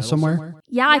in the middle somewhere?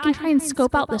 Yeah, I can try and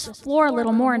scope out this floor a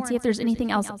little more and see if there's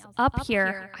anything else up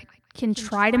here. I can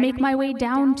try to make my way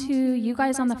down to you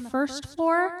guys on the first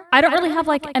floor. I don't really have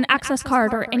like an access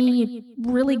card or any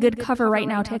really good cover right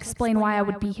now to explain why I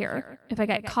would be here if I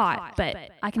get caught, but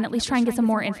I can at least try and get some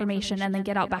more information and then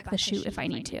get out back the chute if I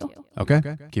need to. Okay,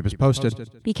 keep us posted.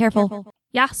 Be careful.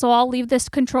 Yeah, so I'll leave this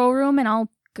control room and I'll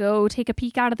go take a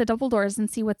peek out of the double doors and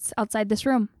see what's outside this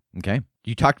room. Okay.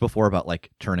 You talked before about like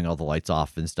turning all the lights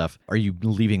off and stuff. Are you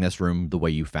leaving this room the way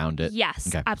you found it? Yes,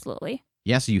 okay. Absolutely.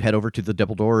 Yeah, so you head over to the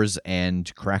double doors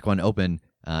and crack one open,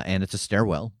 and it's a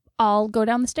stairwell. I'll go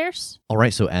down the stairs. All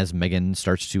right, so as Megan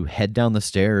starts to head down the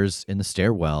stairs in the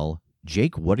stairwell,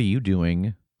 Jake, what are you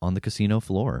doing on the casino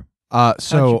floor? How'd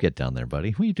you get down there, buddy?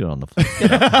 What are you doing on the floor?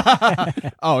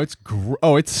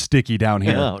 It's sticky down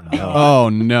here. Oh,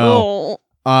 no.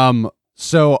 Oh, no.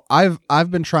 So I've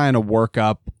been trying to work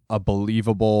up a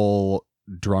believable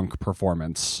drunk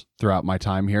performance throughout my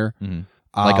time here. Mm-hmm.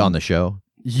 Like on the show?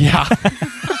 Yeah.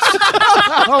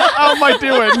 How am I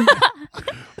doing?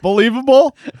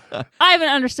 Believable? I haven't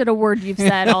understood a word you've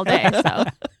said all day, so.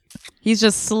 He's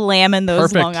just slamming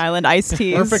those Long Island iced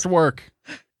teas. Perfect work.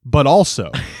 But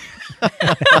also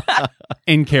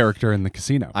in character in the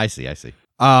casino. I see.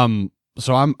 So I'm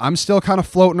still kind of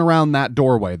floating around that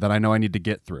doorway that I know I need to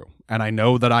get through. And I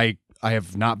know that I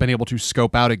have not been able to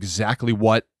scope out exactly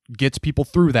what gets people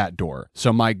through that door.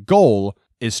 So my goal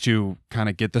is to kind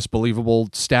of get this believable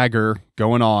stagger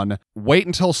going on. Wait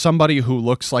until somebody who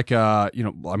looks like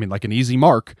like an easy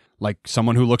mark, like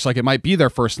someone who looks like it might be their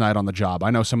first night on the job.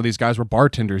 I know some of these guys were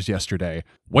bartenders yesterday.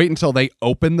 Wait until they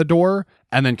open the door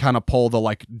and then kind of pull the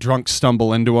like drunk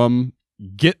stumble into them,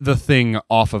 get the thing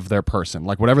off of their person.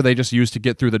 Like whatever they just used to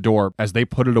get through the door, as they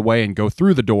put it away and go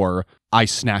through the door, I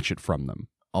snatch it from them.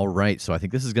 All right, so I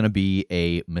think this is going to be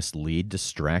a mislead,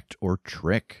 distract, or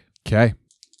trick. Okay.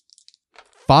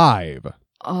 5.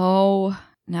 Oh,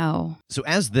 no. So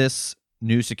as this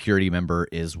new security member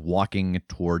is walking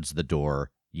towards the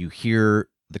door, you hear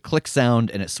the click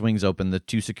sound and it swings open. The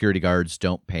 2 security guards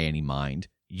don't pay any mind.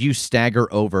 You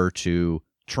stagger over to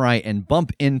try and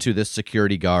bump into this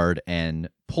security guard and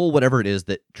pull whatever it is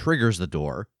that triggers the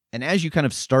door. And as you kind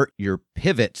of start your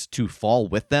pivot to fall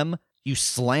with them, you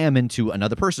slam into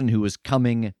another person who is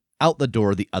coming out the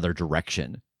door the other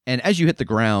direction. And as you hit the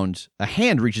ground, a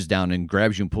hand reaches down and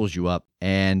grabs you and pulls you up.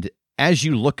 And as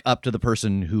you look up to the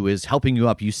person who is helping you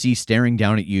up, you see staring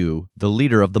down at you the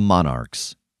leader of the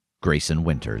Monarchs, Grayson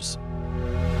Winters.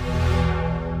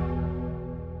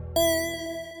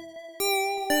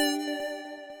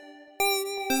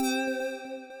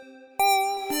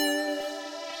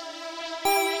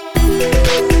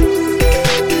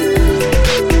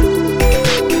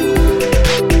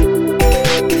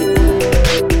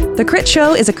 The Crit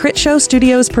Show is a Crit Show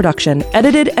Studios production,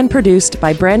 edited and produced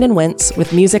by Brandon Wentz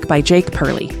with music by Jake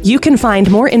Purley. You can find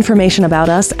more information about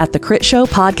us at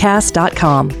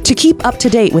thecritshowpodcast.com. To keep up to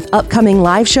date with upcoming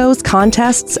live shows,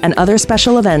 contests, and other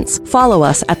special events, follow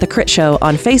us at The Crit Show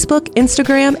on Facebook,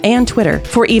 Instagram, and Twitter.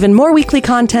 For even more weekly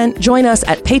content, join us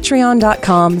at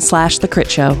patreon.com/The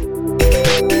Crit Show.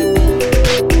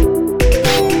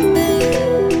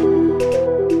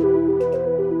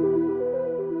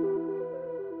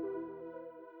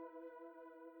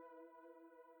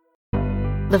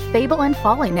 The Fable and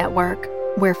Folly Network,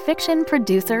 where fiction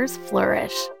producers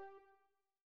flourish.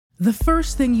 The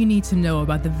first thing you need to know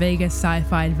about the Vegas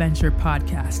Sci-Fi Adventure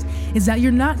podcast is that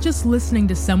you're not just listening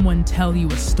to someone tell you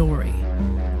a story.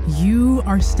 You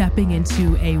are stepping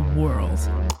into a world.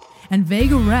 And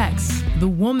Vega Rex, the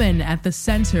woman at the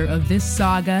center of this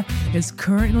saga, is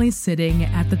currently sitting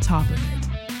at the top of it.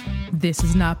 This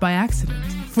is not by accident.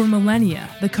 For millennia,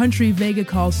 the country Vega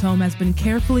calls home has been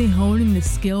carefully honing the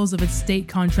skills of its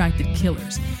state-contracted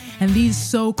killers. And these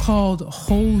so-called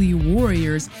holy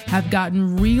warriors have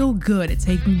gotten real good at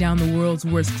taking down the world's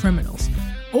worst criminals.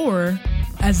 Or,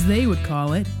 as they would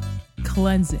call it,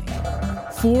 cleansing.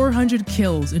 400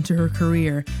 kills into her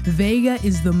career, Vega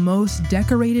is the most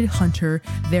decorated hunter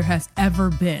there has ever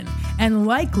been, and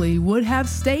likely would have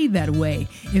stayed that way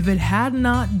if it had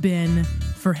not been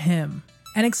for him.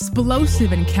 An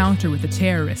explosive encounter with a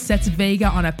terrorist sets Vega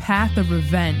on a path of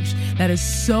revenge that is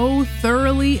so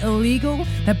thoroughly illegal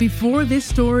that before this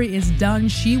story is done,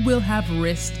 she will have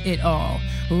risked it all.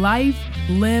 Life,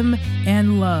 limb,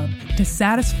 and love to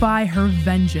satisfy her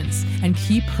vengeance and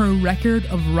keep her record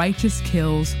of righteous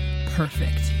kills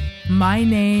perfect. My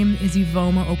name is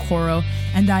Ivoma Okoro,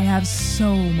 and I have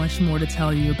so much more to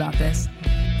tell you about this.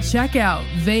 Check out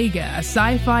Vega, a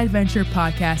sci-fi adventure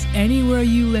podcast, anywhere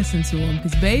you listen to them,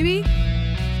 because baby,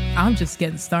 I'm just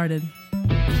getting started.